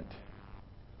giant.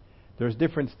 There's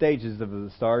different stages of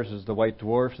the stars. There's the white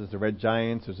dwarfs, there's the red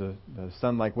giants, there's the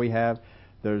sun like we have.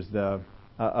 There's the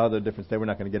other different stages. We're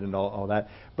not going to get into all that.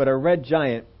 But a red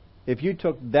giant, if you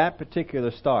took that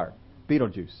particular star,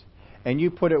 Betelgeuse, and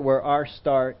you put it where our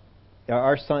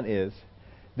sun is,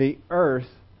 the Earth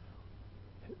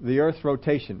the Earth's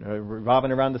rotation,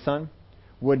 revolving around the sun,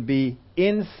 would be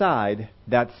inside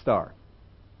that star.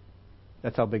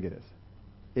 That's how big it is.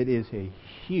 It is a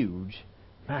huge,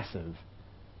 massive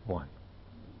one.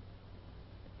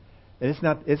 And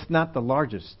it's not the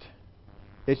largest.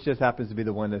 It just happens to be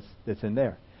the one that's in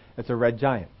there. It's a red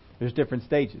giant. There's different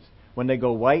stages. When they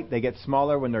go white, they get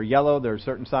smaller. When they're yellow, they're a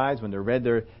certain size. When they're red,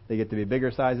 they get to be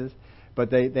bigger sizes. But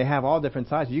they have all different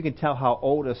sizes. You can tell how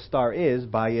old a star is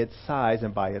by its size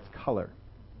and by its color.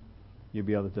 You'll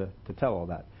be able to tell all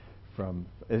that, from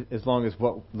as long as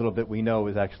what little bit we know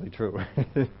is actually true.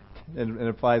 and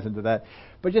applies into that.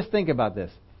 But just think about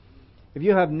this. If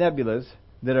you have nebulas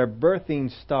that are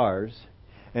birthing stars,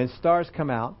 and stars come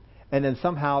out, and then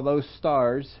somehow those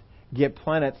stars get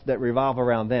planets that revolve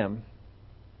around them,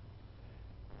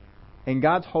 and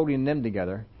God's holding them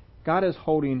together. God is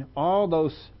holding all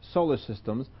those solar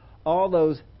systems, all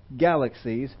those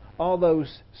galaxies, all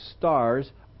those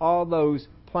stars, all those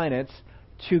planets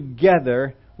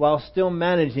together while still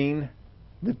managing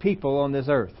the people on this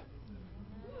earth.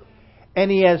 And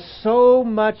He has so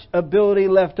much ability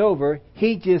left over,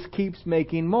 He just keeps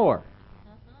making more.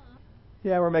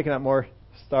 Yeah, we're making up more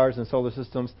stars and solar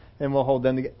systems, and we'll hold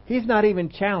them together. He's not even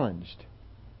challenged.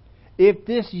 If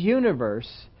this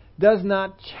universe does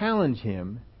not challenge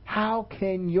Him, how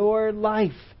can your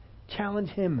life challenge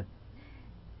Him?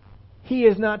 He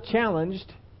is not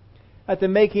challenged at the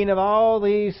making of all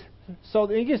these. So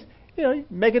He just,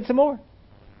 making some more.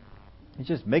 He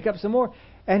just make up some more.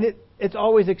 And it's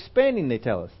always expanding, they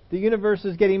tell us. The universe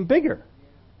is getting bigger.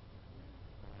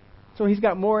 So He's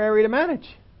got more area to manage.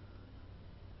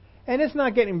 And it's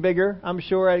not getting bigger, I'm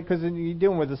sure, because you're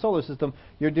dealing with the solar system,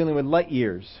 you're dealing with light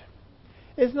years.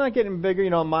 It's not getting bigger,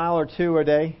 a mile or two a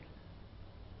day.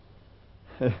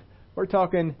 We're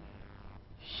talking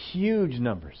huge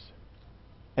numbers.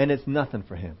 And it's nothing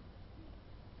for Him.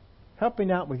 Helping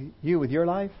out with you with your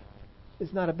life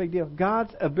is not a big deal.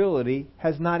 God's ability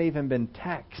has not even been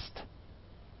taxed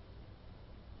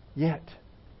yet.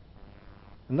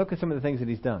 And look at some of the things that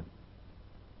He's done.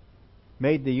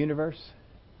 Made the universe.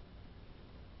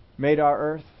 Made our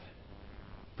earth.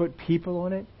 Put people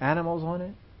on it. Animals on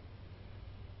it.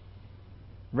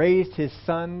 Raised His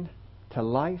Son to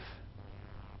life.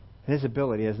 And His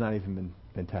ability has not even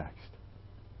been taxed.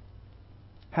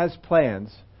 Has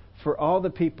plans for all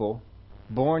the people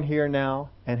born here now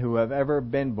and who have ever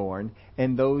been born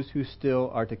and those who still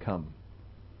are to come.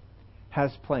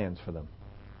 Has plans for them.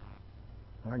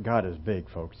 Our God is big,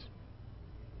 folks.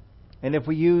 And if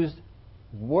we use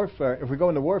warfare, if we go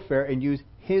into warfare and use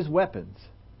His weapons,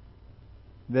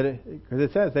 because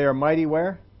it says they are mighty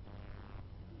where?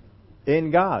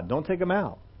 In God. Don't take them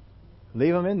out.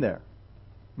 Leave them in there.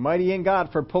 Mighty in God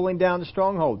for pulling down the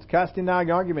strongholds, casting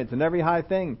down arguments and every high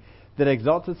thing that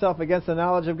exalts itself against the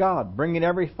knowledge of God, bringing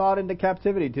every thought into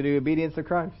captivity to the obedience of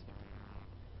Christ.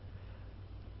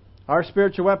 Our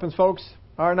spiritual weapons, folks,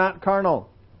 are not carnal.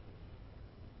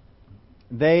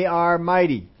 They are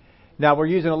mighty. Now, we're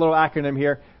using a little acronym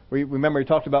here. Remember, we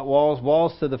talked about walls.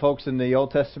 Walls to the folks in the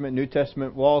Old Testament, New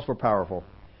Testament, walls were powerful.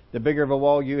 The bigger of a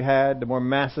wall you had, the more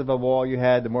massive a wall you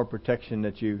had, the more protection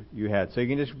that you had. So you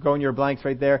can just go in your blanks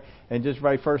right there and just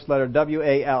write first letter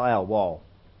W-A-L-L, wall.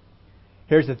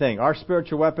 Here's the thing. Our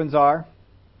spiritual weapons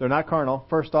they're not carnal.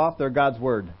 First off, they're God's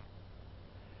Word.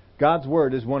 God's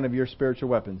Word is one of your spiritual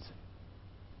weapons.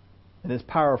 And it's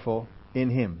powerful in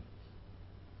Him.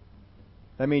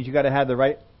 That means you've got to have the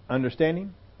right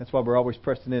understanding. That's why we're always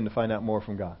pressing in to find out more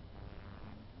from God.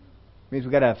 It means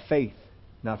we've got to have faith,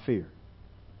 not fear.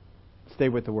 Stay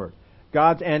with the Word.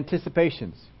 God's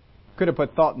anticipations. Could have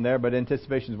put thought in there, but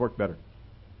anticipations work better.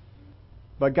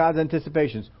 But God's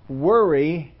anticipations.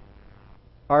 Worry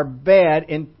are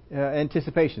bad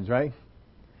anticipations, right?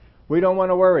 We don't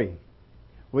want to worry.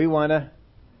 We want to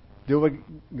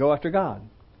go after God.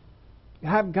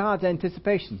 Have God's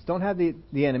anticipations. Don't have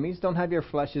the enemies. Don't have your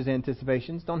flesh's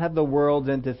anticipations. Don't have the world's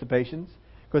anticipations.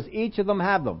 Because each of them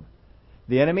have them.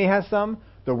 The enemy has some,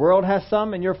 the world has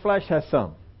some, and your flesh has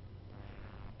some.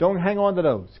 Don't hang on to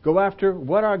those. Go after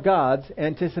what are God's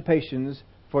anticipations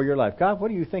for your life. God,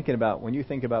 what are you thinking about when you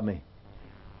think about me?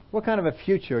 What kind of a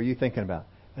future are you thinking about?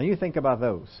 And you think about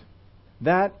those.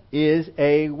 That is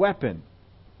a weapon.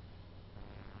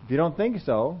 If you don't think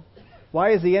so,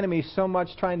 why is the enemy so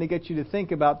much trying to get you to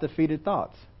think about defeated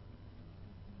thoughts?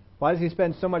 Why does he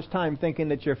spend so much time thinking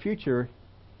that your future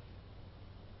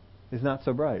is not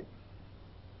so bright?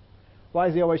 Why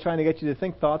is he always trying to get you to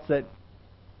think thoughts that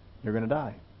you're going to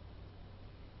die?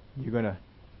 You're going to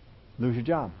lose your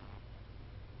job.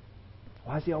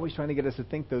 Why is he always trying to get us to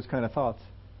think those kind of thoughts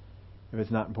if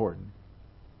it's not important?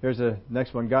 Here's the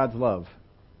next one, God's love.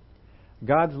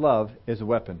 God's love is a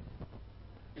weapon.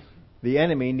 The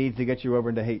enemy needs to get you over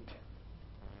into hate.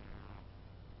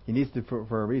 He needs to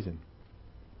for a reason.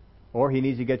 Or he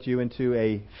needs to get you into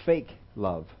a fake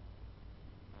love.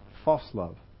 False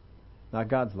love. Not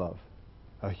God's love.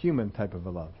 A human type of a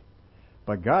love.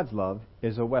 But God's love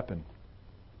is a weapon.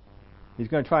 He's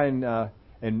going to try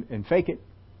and fake it.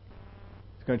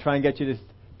 He's going to try and get you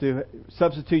to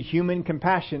substitute human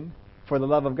compassion for the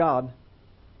love of God.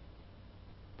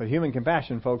 But human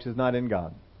compassion, folks, is not in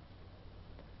God.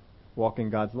 Walk in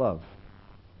God's love.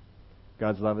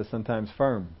 God's love is sometimes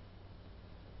firm.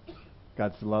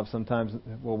 God's love sometimes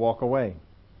will walk away.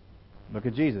 Look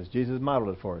at Jesus. Jesus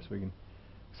modeled it for us. We can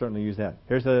certainly use that.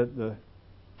 Here's the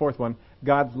fourth one.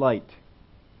 God's light.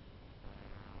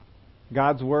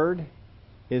 God's word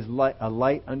is a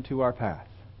light unto our path.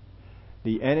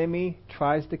 The enemy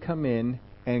tries to come in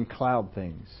and cloud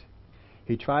things.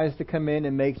 He tries to come in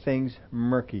and make things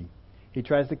murky. He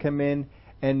tries to come in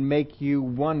and make you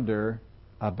wonder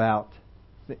about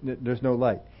there's no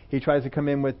light. He tries to come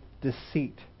in with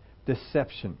deceit,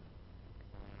 deception.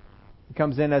 He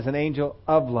comes in as an angel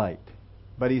of light,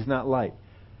 but he's not light.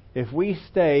 If we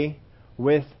stay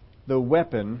with the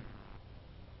weapon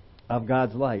of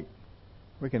God's light,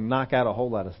 we can knock out a whole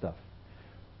lot of stuff.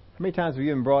 How many times have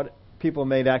you even people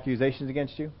made accusations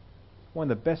against you? One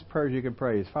of the best prayers you can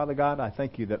pray is, Father God, I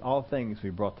thank you that all things be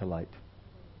brought to light.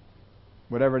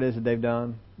 Whatever it is that they've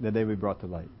done, that they be brought to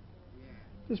light.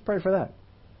 Just pray for that.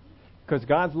 Because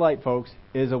God's light, folks,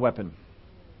 is a weapon.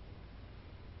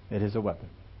 It is a weapon.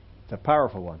 It's a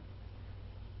powerful one.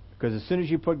 Because as soon as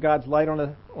you put God's light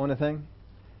on a thing,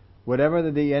 whatever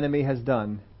the enemy has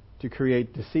done to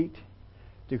create deceit,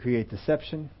 to create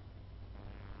deception,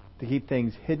 to keep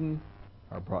things hidden,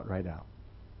 are brought right out.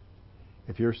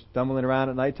 If you're stumbling around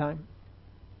at nighttime,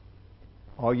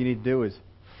 all you need to do is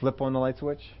flip on the light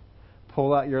switch,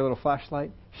 pull out your little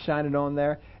flashlight, shine it on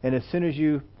there, and as soon as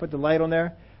you put the light on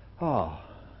there, we're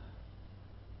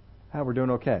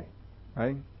doing okay,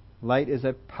 right? Light is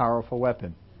a powerful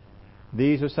weapon.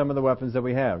 These are some of the weapons that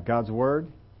we have. God's Word,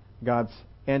 God's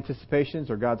anticipations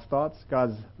or God's thoughts,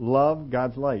 God's love,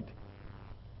 God's light.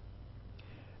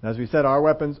 And as we said, our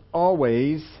weapons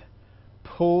always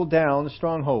pull down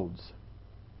strongholds.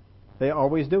 They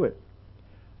always do it.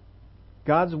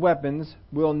 God's weapons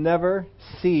will never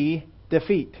see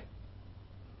defeat.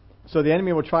 So the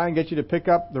enemy will try and get you to pick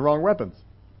up the wrong weapons.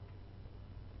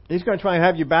 He's going to try and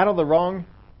have you battle the wrong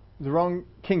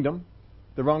kingdom,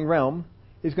 the wrong realm.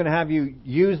 He's going to have you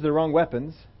use the wrong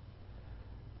weapons.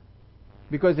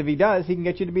 Because if he does, he can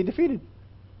get you to be defeated.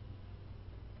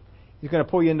 He's going to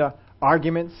pull you into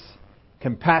arguments,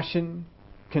 compassion,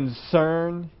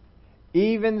 concern.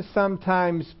 Even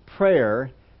sometimes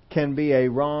prayer can be a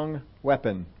wrong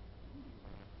weapon.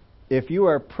 If you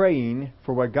are praying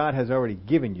for what God has already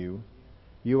given you,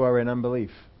 you are in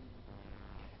unbelief.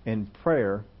 And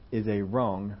prayer is a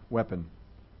wrong weapon.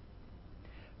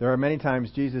 There are many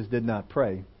times Jesus did not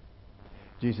pray.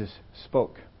 Jesus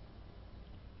spoke.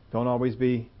 Don't always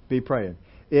be praying.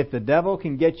 If the devil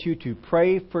can get you to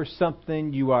pray for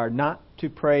something you are not to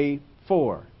pray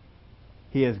for,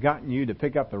 he has gotten you to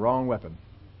pick up the wrong weapon.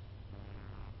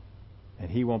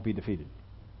 And he won't be defeated.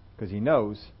 Because he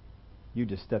knows you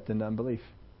just stepped into unbelief.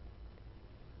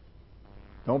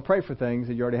 Don't pray for things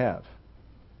that you already have.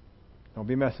 Don't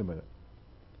be messing with it.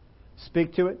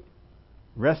 Speak to it.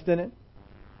 Rest in it.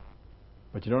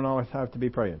 But you don't always have to be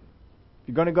praying. If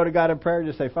you're going to go to God in prayer,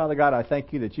 just say, Father God, I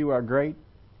thank you that you are great,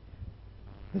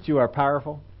 that you are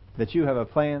powerful, that you have a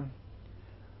plan,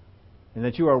 and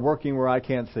that you are working where I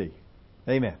can't see.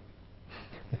 Amen.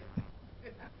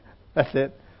 That's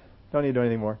it. Don't need to do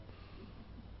anything more.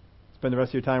 Spend the rest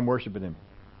of your time worshiping Him.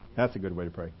 That's a good way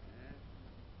to pray.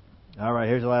 All right,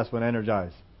 here's the last one,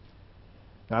 Energize.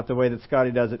 Not the way that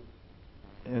Scotty does it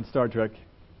in Star Trek,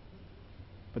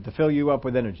 but to fill you up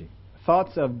with energy.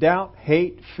 Thoughts of doubt,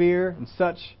 hate, fear, and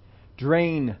such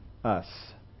drain us.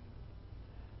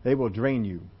 They will drain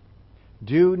you.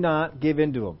 Do not give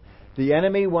in to them. The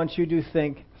enemy wants you to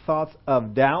think thoughts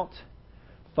of doubt,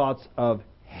 thoughts of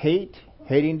hate,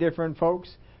 hating different folks,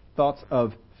 thoughts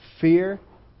of fear.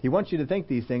 He wants you to think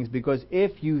these things because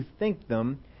if you think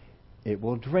them, it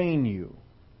will drain you.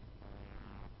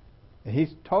 And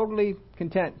he's totally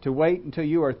content to wait until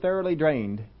you are thoroughly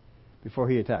drained before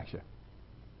he attacks you.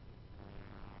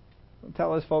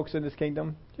 Tell us folks in this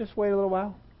kingdom, just wait a little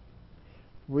while.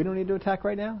 We don't need to attack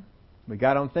right now. We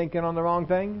got them thinking on the wrong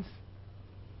things.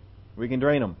 We can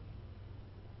drain them.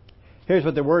 Here's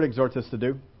what the Word exhorts us to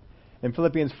do. In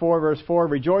Philippians 4, verse 4,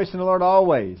 rejoice in the Lord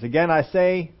always. Again, I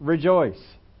say, rejoice.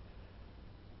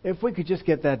 If we could just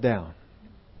get that down.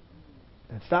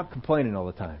 And stop complaining all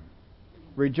the time.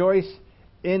 Rejoice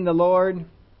in the Lord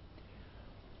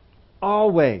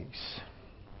always.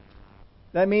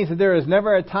 That means that there is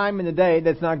never a time in the day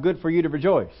that's not good for you to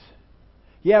rejoice.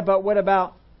 Yeah, but what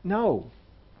about... No.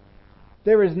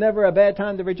 There is never a bad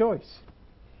time to rejoice.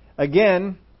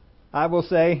 Again, I will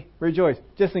say rejoice,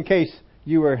 just in case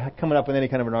you were coming up with any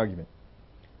kind of an argument.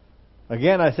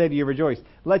 Again, I say to you, rejoice.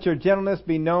 Let your gentleness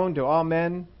be known to all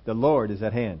men. The Lord is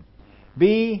at hand.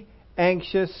 Be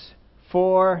anxious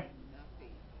for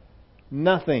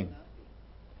nothing.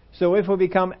 So if we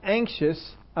become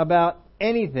anxious about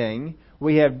anything,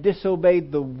 we have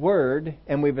disobeyed the Word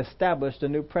and we've established a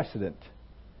new precedent.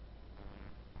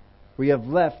 We have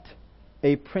left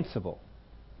a principle.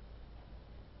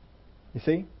 You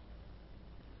see?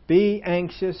 Be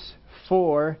anxious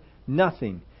for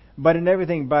nothing, but in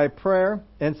everything by prayer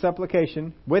and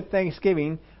supplication with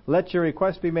thanksgiving, let your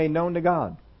requests be made known to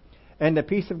God. And the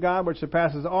peace of God, which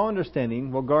surpasses all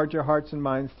understanding, will guard your hearts and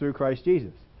minds through Christ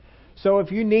Jesus. So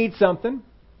if you need something,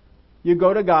 you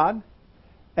go to God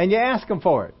and you ask Him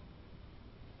for it.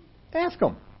 Ask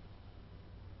Him.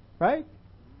 Right?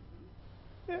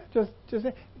 Yeah, just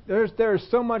there's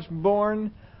so much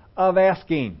born of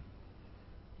asking.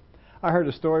 I heard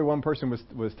a story one person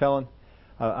was telling.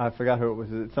 I forgot who it was.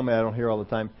 It's somebody I don't hear all the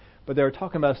time. But they were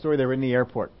talking about a story. They were in the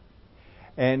airport.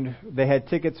 And they had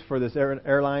tickets for this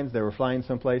airlines. They were flying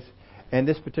someplace. And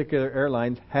this particular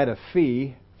airline had a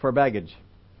fee for baggage.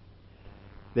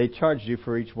 They charged you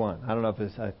for each one. I don't know if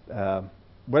it's...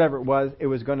 whatever it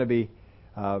was going to be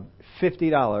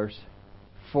 $50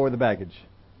 for the baggage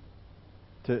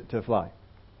to fly.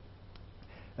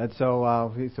 And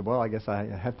so he said, well, I guess I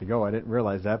have to go. I didn't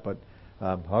realize that, but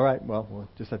all right, well, we'll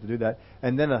just have to do that.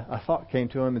 And then a thought came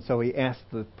to him, and so he asked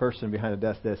the person behind the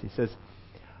desk this. He says,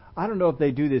 I don't know if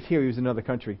they do this here. He was in another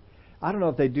country. I don't know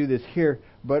if they do this here,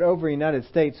 but over in the United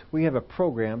States, we have a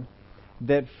program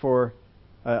that for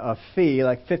a fee,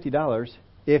 like $50,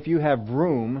 if you have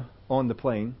room on the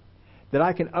plane, that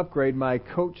I can upgrade my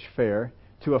coach fare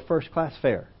to a first-class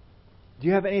fare. Do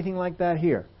you have anything like that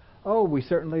here? Oh, we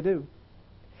certainly do.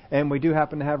 And we do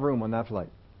happen to have room on that flight.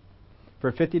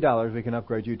 For $50, we can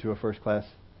upgrade you to a first-class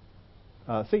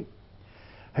seat.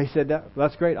 He said,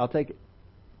 that's great, I'll take it.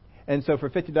 And so for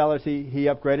 $50, he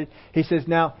upgraded. He says,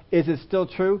 now, is it still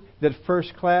true that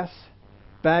first-class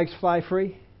bags fly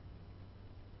free?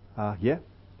 Yeah,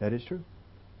 that is true.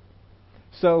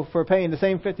 So for paying the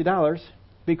same $50,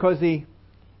 because he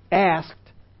asked,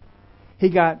 he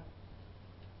got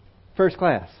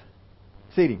first-class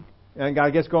seating. And I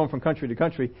guess going from country to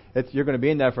country, you're going to be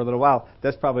in there for a little while.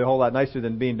 That's probably a whole lot nicer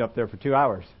than being up there for 2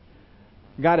 hours.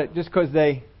 Got it just because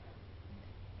they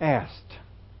asked.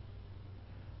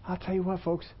 I'll tell you what,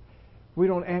 folks, we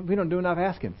don't do enough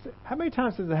asking. How many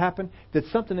times has it happened that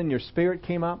something in your spirit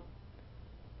came up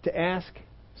to ask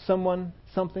someone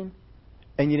something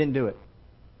and you didn't do it?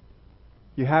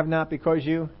 You have not because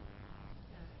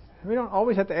we don't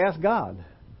always have to ask God.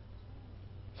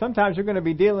 Sometimes you're going to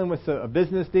be dealing with a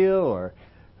business deal or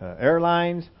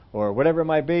airlines or whatever it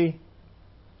might be,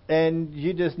 and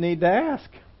you just need to ask.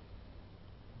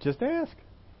 Just ask.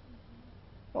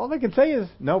 All they can say is,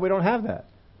 no, we don't have that.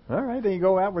 All right, then you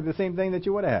go out with the same thing that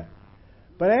you would have had.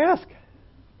 But ask.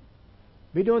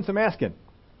 Be doing some asking.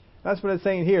 That's what it's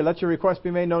saying here. Let your request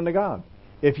be made known to God.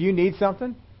 If you need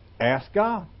something, ask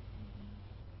God.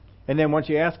 And then once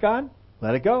you ask God,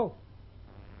 let it go.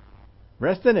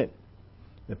 Rest in it.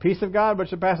 The peace of God, which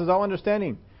surpasses all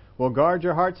understanding, will guard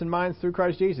your hearts and minds through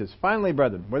Christ Jesus. Finally,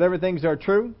 brethren, whatever things are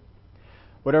true,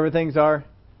 whatever things are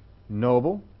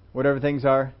noble, whatever things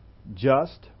are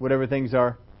just, whatever things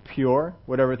are pure,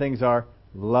 whatever things are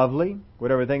lovely,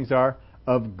 whatever things are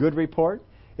of good report,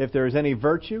 if there is any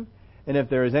virtue, and if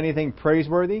there is anything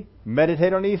praiseworthy,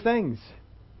 meditate on these things.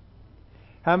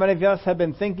 How many of us have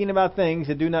been thinking about things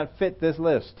that do not fit this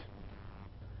list?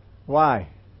 Why?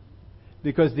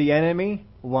 Because the enemy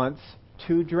wants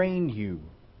to drain you.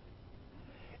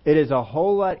 It is a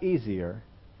whole lot easier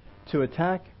to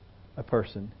attack a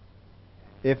person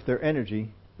if their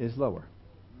energy is lower.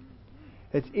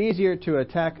 It's easier to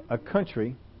attack a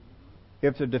country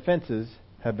if their defenses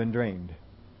have been drained.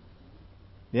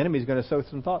 The enemy is going to sow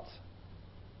some thoughts,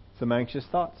 some anxious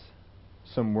thoughts,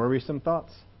 some worrisome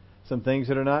thoughts, some things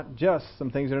that are not just,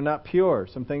 some things that are not pure,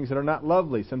 some things that are not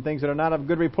lovely, some things that are not of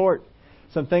good report,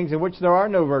 some things in which there are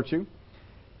no virtue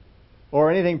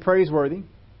or anything praiseworthy.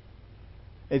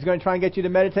 He's going to try and get you to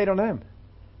meditate on them.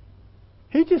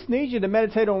 He just needs you to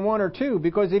meditate on one or two,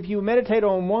 because if you meditate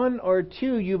on one or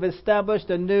two, you've established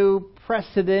a new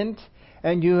precedent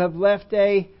and you have left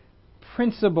a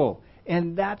principle.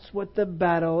 And that's what the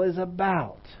battle is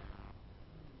about.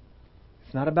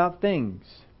 It's not about things.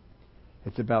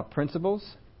 It's about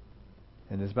principles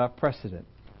and it's about precedent.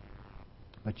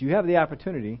 But you have the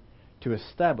opportunity to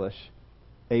establish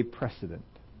a precedent.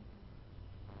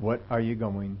 What are you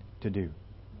going to do?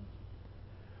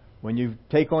 When you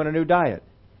take on a new diet,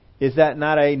 is that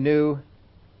not a new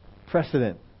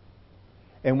precedent?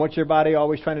 And what's your body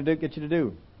always trying to get you to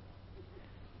do?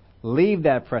 Leave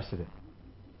that precedent.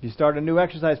 If you start a new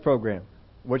exercise program,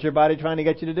 what's your body trying to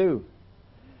get you to do?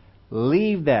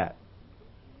 Leave that.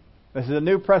 This is a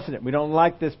new precedent. We don't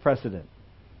like this precedent.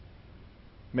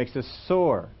 It makes us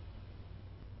sore.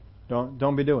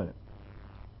 Don't be doing it.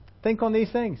 Think on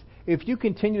these things. If you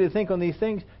continue to think on these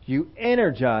things, you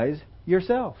energize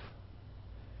yourself.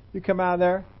 You come out of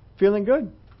there feeling good.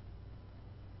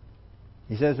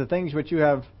 He says, the things which you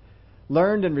have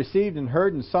learned and received and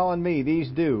heard and saw in me, these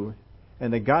do,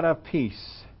 and the God of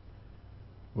peace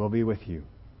will be with you.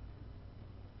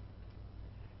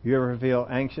 You ever feel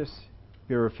anxious?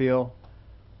 You ever feel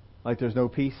like there's no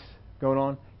peace going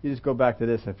on? You just go back to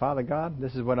this and, Father God,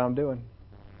 this is what I'm doing.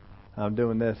 I'm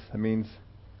doing this. That means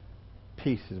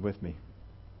peace is with me.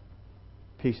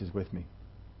 Peace is with me.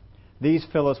 These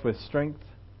fill us with strength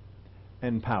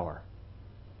and power.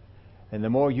 And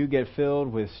the more you get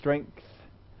filled with strength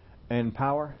and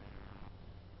power,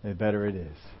 the better it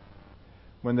is.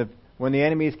 When the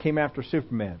enemies came after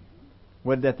Superman,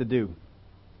 what did that to do?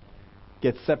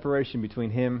 Get separation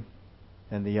between him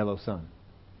and the yellow sun.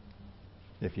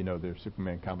 If you know the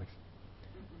Superman comics.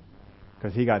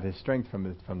 Because he got his strength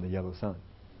from the yellow sun.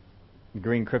 The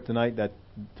green kryptonite, that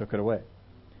took it away.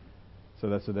 So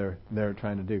that's what they're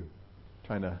trying to do.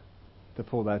 Trying to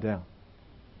pull that down.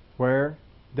 Where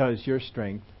does your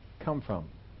strength come from?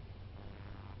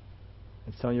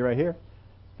 It's telling you right here.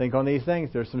 Think on these things.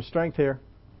 There's some strength here.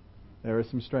 There is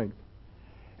some strength.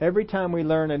 Every time we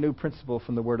learn a new principle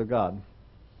from the Word of God,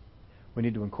 we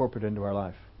need to incorporate it into our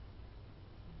life.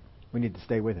 We need to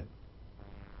stay with it.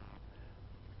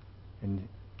 And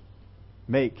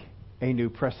make a new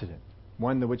precedent.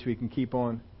 One to which we can keep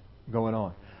on going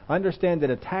on. Understand that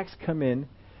attacks come in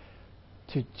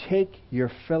to take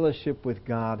your fellowship with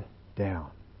God down.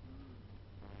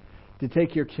 To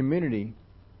take your community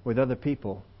with other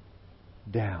people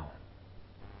down.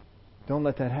 Don't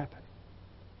let that happen.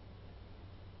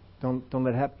 Don't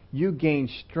let it happen. You gain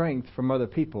strength from other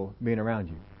people being around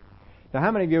you. Now, how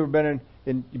many of you have ever been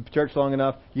in church long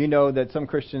enough? You know that some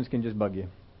Christians can just bug you.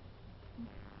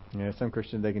 Yeah, some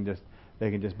Christians they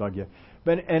can just bug you.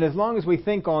 And as long as we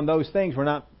think on those things, we're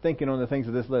not thinking on the things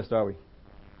of this list, are we?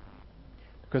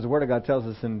 Because the Word of God tells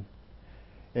us in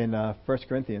 1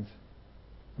 Corinthians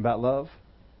about love.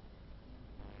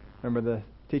 Remember the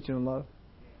teaching on love?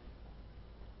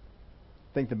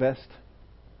 Think the best,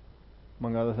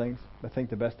 among other things. But think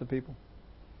the best of people.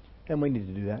 And we need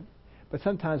to do that. But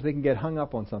sometimes we can get hung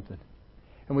up on something.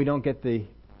 And we don't get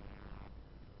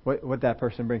what that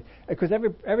person brings. Because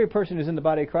every person who's in the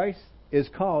body of Christ is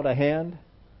called a hand,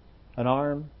 an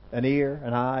arm, an ear,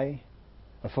 an eye,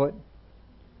 a foot.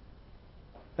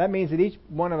 That means that each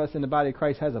one of us in the body of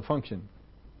Christ has a function.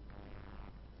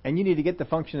 And you need to get the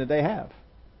function that they have.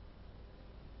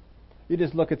 You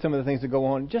just look at some of the things that go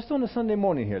on just on a Sunday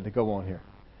morning here that go on here.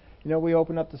 You know, we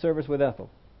open up the service with Ethel.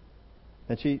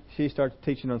 And she starts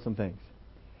teaching on some things.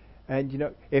 And, you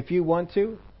know, if you want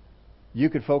to, you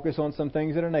could focus on some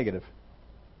things that are negative.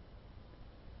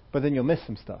 But then you'll miss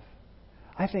some stuff.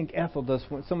 I think Ethel does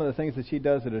some of the things that she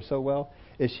does that are so well,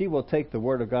 is she will take the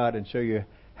Word of God and show you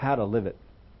how to live it.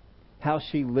 How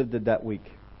she lived it that week.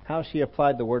 How she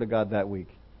applied the Word of God that week.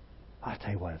 I'll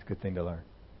tell you what, it's a good thing to learn.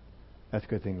 That's a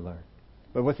good thing to learn.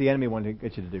 But what's the enemy want to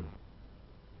get you to do?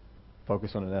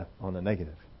 Focus on the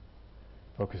negative.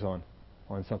 Focus on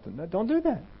something. No, don't do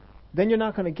that. Then you're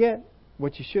not going to get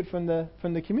what you should from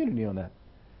the community on that.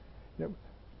 You know,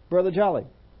 Brother Jolly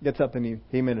gets up and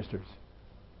he ministers.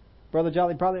 Brother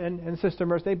Jolly probably and Sister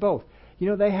Merce, they both. You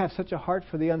know, they have such a heart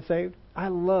for the unsaved. I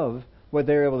love what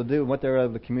they're able to do and what they're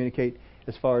able to communicate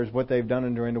as far as what they've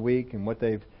done during the week and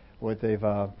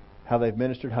how they've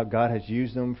ministered, how God has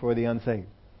used them for the unsaved.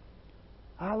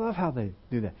 I love how they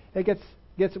do that. It gets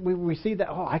we see that.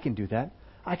 Oh, I can do that.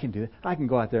 I can do that. I can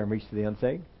go out there and reach to the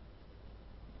unsaved.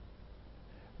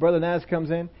 Brother Naz comes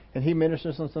in and he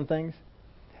ministers on some things.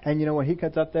 And you know, when he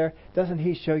cuts up there, doesn't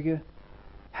he show you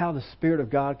how the Spirit of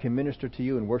God can minister to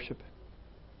you in worship?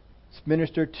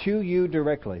 Minister to you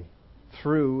directly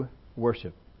through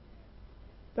worship.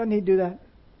 Doesn't he do that?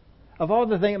 Of all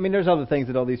the things, I mean, there's other things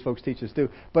that all these folks teach us too.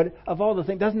 But of all the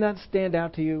things, doesn't that stand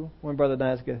out to you when Brother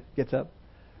Naz gets up?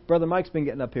 Brother Mike's been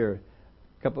getting up here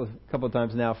a couple of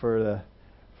times now for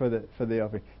for the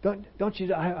offering. Don't you?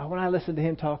 When I listen to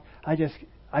him talk,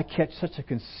 I catch such a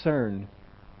concern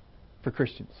for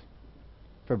Christians,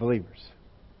 for believers,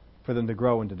 for them to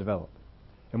grow and to develop,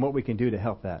 and what we can do to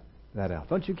help that out.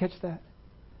 Don't you catch that?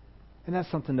 And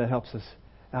that's something that helps us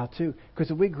out too.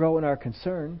 Because if we grow in our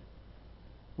concern,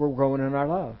 we're growing in our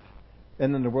love,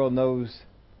 and then the world knows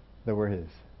that we're His.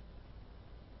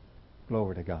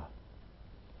 Glory to God.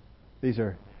 These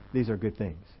are good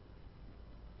things.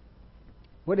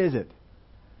 What is it?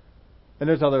 And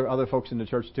there's other folks in the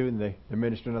church too, and they're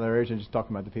ministering in other areas and just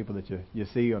talking about the people that you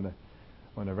see on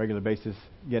a regular basis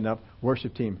getting up.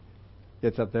 Worship team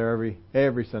gets up there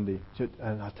every Sunday,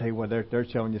 and I'll tell you what, they're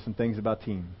showing you some things about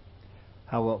team.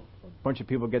 How a bunch of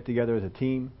people get together as a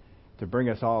team to bring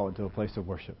us all into a place of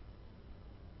worship.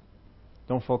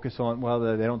 Don't focus on, well,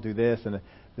 they don't do this and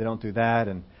they don't do that,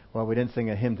 and well, we didn't sing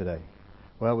a hymn today.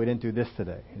 Well, we didn't do this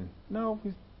today. And no,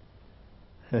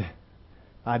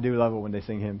 I do love it when they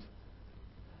sing hymns.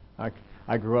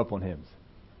 I grew up on hymns,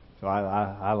 so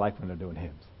I like when they're doing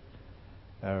hymns.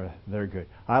 They're good.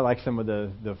 I like some of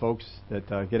the folks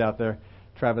that get out there,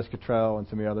 Travis Cottrell and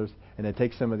some of the others, and they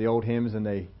take some of the old hymns and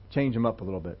they change them up a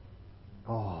little bit.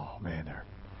 Oh man,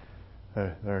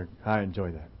 I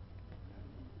enjoy that.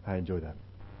 I enjoy that.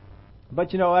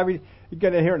 But you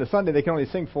get in here on a Sunday, they can only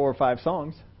sing 4 or 5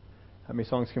 songs. How many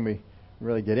songs can we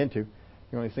really get into? You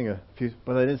can only sing a few,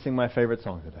 but they didn't sing my favorite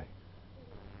song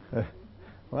today.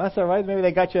 Well, that's all right. Maybe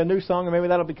they got you a new song, and maybe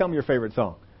that'll become your favorite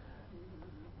song.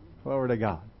 Glory to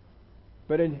God.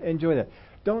 But enjoy that.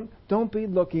 Don't be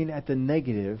looking at the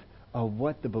negative of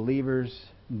what the believers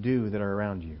do that are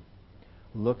around you.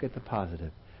 Look at the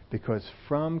positive, because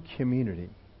from community,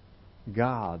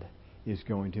 God is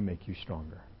going to make you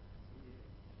stronger.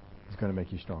 He's going to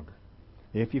make you stronger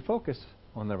if you focus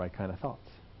on the right kind of thoughts.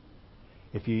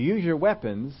 If you use your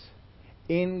weapons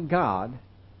in God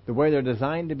the way they're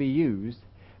designed to be used,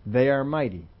 they are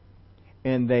mighty,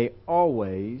 and they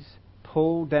always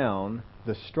pull down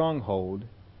the stronghold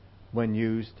when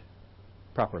used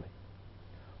properly.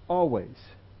 Always.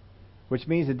 Which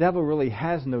means the devil really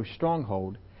has no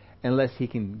stronghold unless he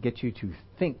can get you to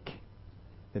think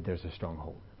that there's a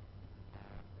stronghold.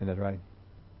 Isn't that right?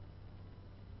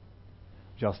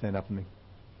 Would y'all stand up with me?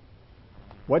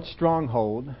 What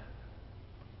stronghold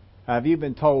have you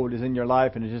been told is in your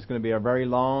life and is just going to be a very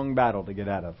long battle to get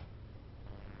out of?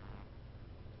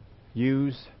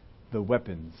 Use the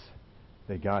weapons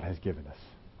that God has given us.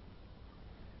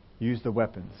 Use the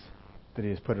weapons that He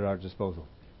has put at our disposal.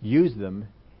 Use them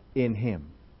in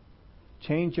Him.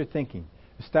 Change your thinking.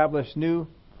 Establish new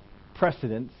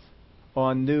precedents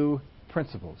on new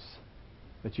principles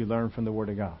that you learn from the Word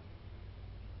of God.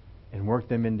 And work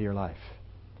them into your life.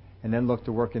 And then look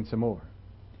to work in some more.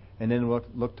 And then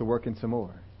look to work in some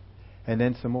more. And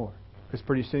then some more. Because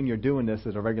pretty soon you're doing this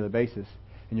at a regular basis.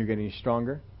 And you're getting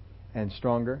stronger and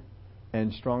stronger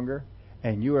and stronger.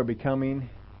 And you are becoming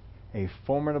a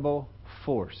formidable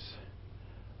force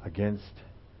against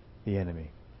the enemy.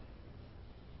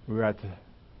 We were at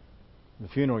the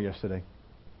funeral yesterday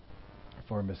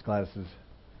for Miss Gladys's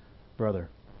brother.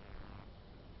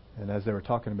 And as they were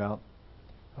talking about,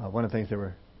 one of the things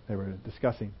they were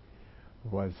discussing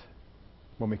was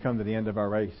when we come to the end of our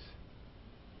race.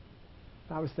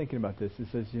 I was thinking about this. It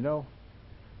says,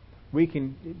 we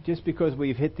can, just because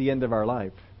we've hit the end of our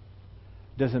life,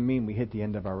 doesn't mean we hit the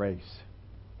end of our race.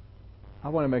 I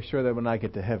want to make sure that when I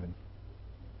get to heaven,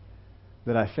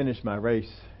 that I finish my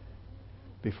race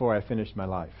before I finish my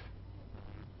life.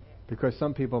 Because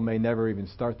some people may never even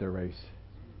start their race.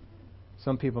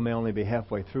 Some people may only be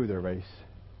halfway through their race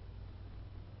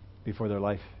before their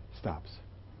life stops.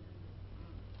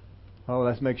 Oh,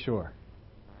 let's make sure.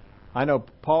 I know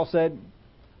Paul said,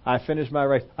 I finished my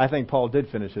race. I think Paul did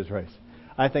finish his race.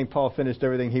 I think Paul finished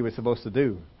everything he was supposed to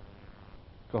do.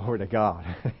 Glory to God.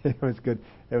 It was good.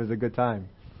 It was a good time.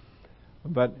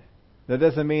 But that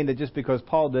doesn't mean that just because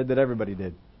Paul did, that everybody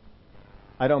did.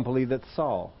 I don't believe that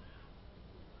Saul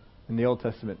in the Old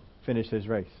Testament finished his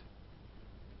race.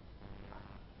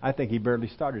 I think he barely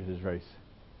started his race.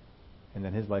 And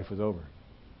then his life was over.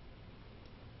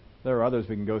 There are others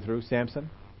we can go through. Samson,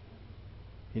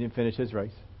 he didn't finish his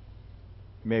race.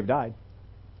 He may have died,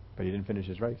 but he didn't finish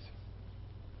his race.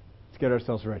 Let's get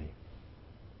ourselves ready.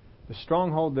 The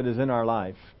stronghold that is in our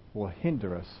life will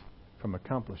hinder us from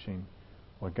accomplishing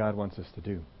what God wants us to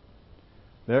do.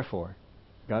 Therefore,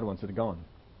 God wants it gone.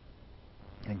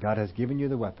 And God has given you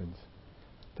the weapons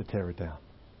to tear it down.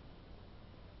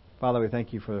 Father, we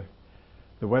thank you for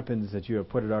the weapons that you have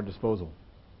put at our disposal.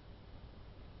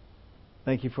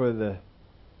 Thank you for the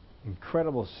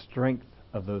incredible strength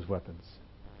of those weapons.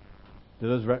 Do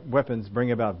those weapons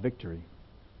bring about victory?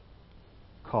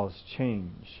 Cause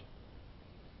change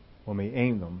when we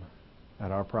aim them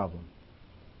at our problem?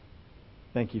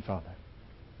 Thank you, Father,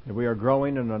 that we are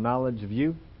growing in our knowledge of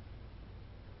you.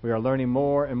 We are learning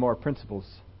more and more principles.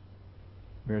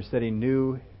 We are setting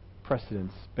new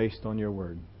precedents based on your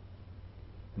word.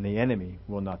 And the enemy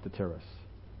will not deter us.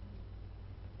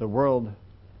 The world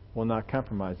will not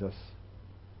compromise us.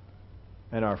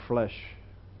 And our flesh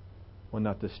will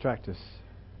not distract us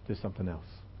to something else.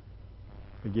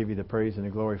 We give you the praise and the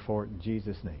glory for it in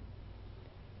Jesus' name.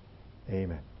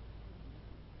 Amen.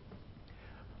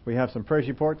 We have some praise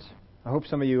reports. I hope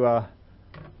some of you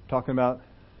talking about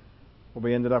what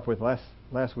we ended up with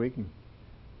last week and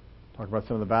talk about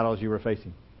some of the battles you were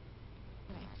facing.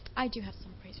 I do have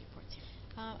some praise reports.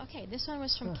 Okay, this one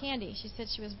was from Candy. She said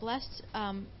she was blessed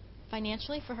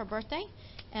financially for her birthday,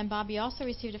 and Bobby also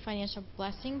received a financial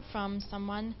blessing from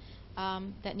someone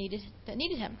that needed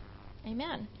him.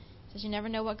 Amen. Says you never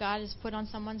know what God has put on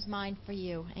someone's mind for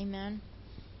you. Amen.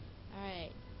 All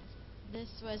right. This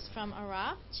was from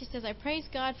Ara. She says, I praise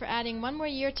God for adding one more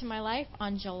year to my life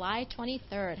on July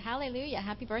 23rd. Hallelujah.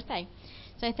 Happy birthday.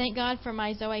 So I thank God for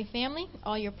my Zoe family,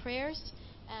 all your prayers,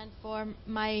 and for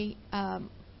my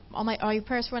all your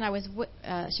prayers when I was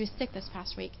she was sick this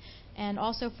past week, and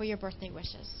also for your birthday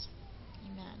wishes.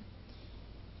 Amen.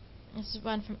 This is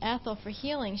one from Ethel for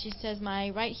healing. She says,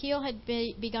 my right heel had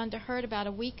begun to hurt about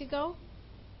a week ago.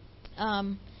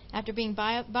 After being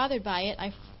bothered by it,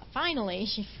 I finally,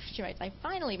 she writes, I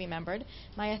finally remembered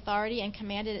my authority and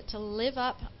commanded it to live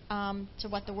up to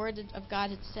what the Word of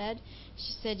God had said.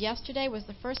 She said yesterday was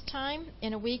the first time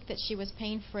in a week that she was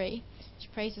pain-free. She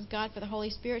praises God for the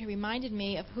Holy Spirit who reminded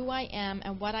me of who I am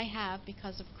and what I have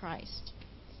because of Christ.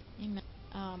 Amen.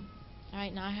 All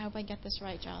right, now I hope I get this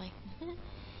right, Jolly.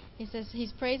 He says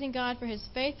he's praising God for his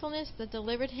faithfulness that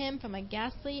delivered him from a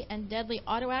ghastly and deadly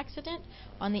auto accident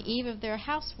on the eve of their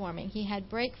housewarming. He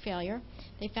had brake failure.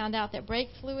 They found out that brake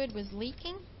fluid was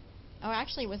leaking, or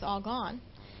actually it was all gone.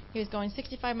 He was going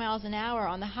 65 miles an hour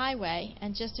on the highway,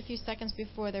 and just a few seconds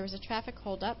before there was a traffic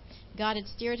holdup, God had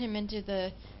steered him into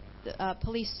the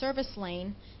police service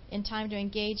lane in time to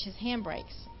engage his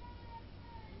handbrakes.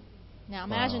 Now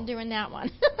imagine doing that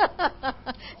one.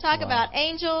 Talk about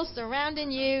angels surrounding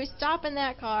you, stopping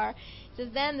that car. It says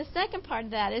then the second part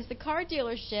of that is the car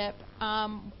dealership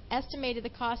estimated the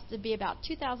cost to be about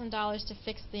 $2,000 to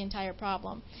fix the entire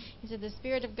problem. He said the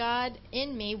Spirit of God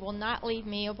in me will not leave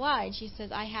me obliged. He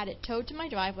says I had it towed to my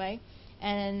driveway,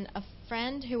 and a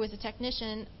friend who was a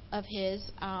technician of his,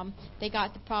 they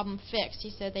got the problem fixed.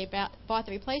 He said they bought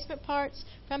the replacement parts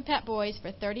from Pet Boys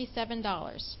for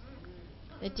 $37.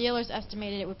 The dealers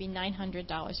estimated it would be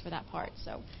 $900 for that part.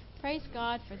 So praise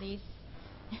God for these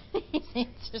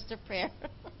answers to prayer.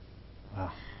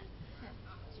 Wow.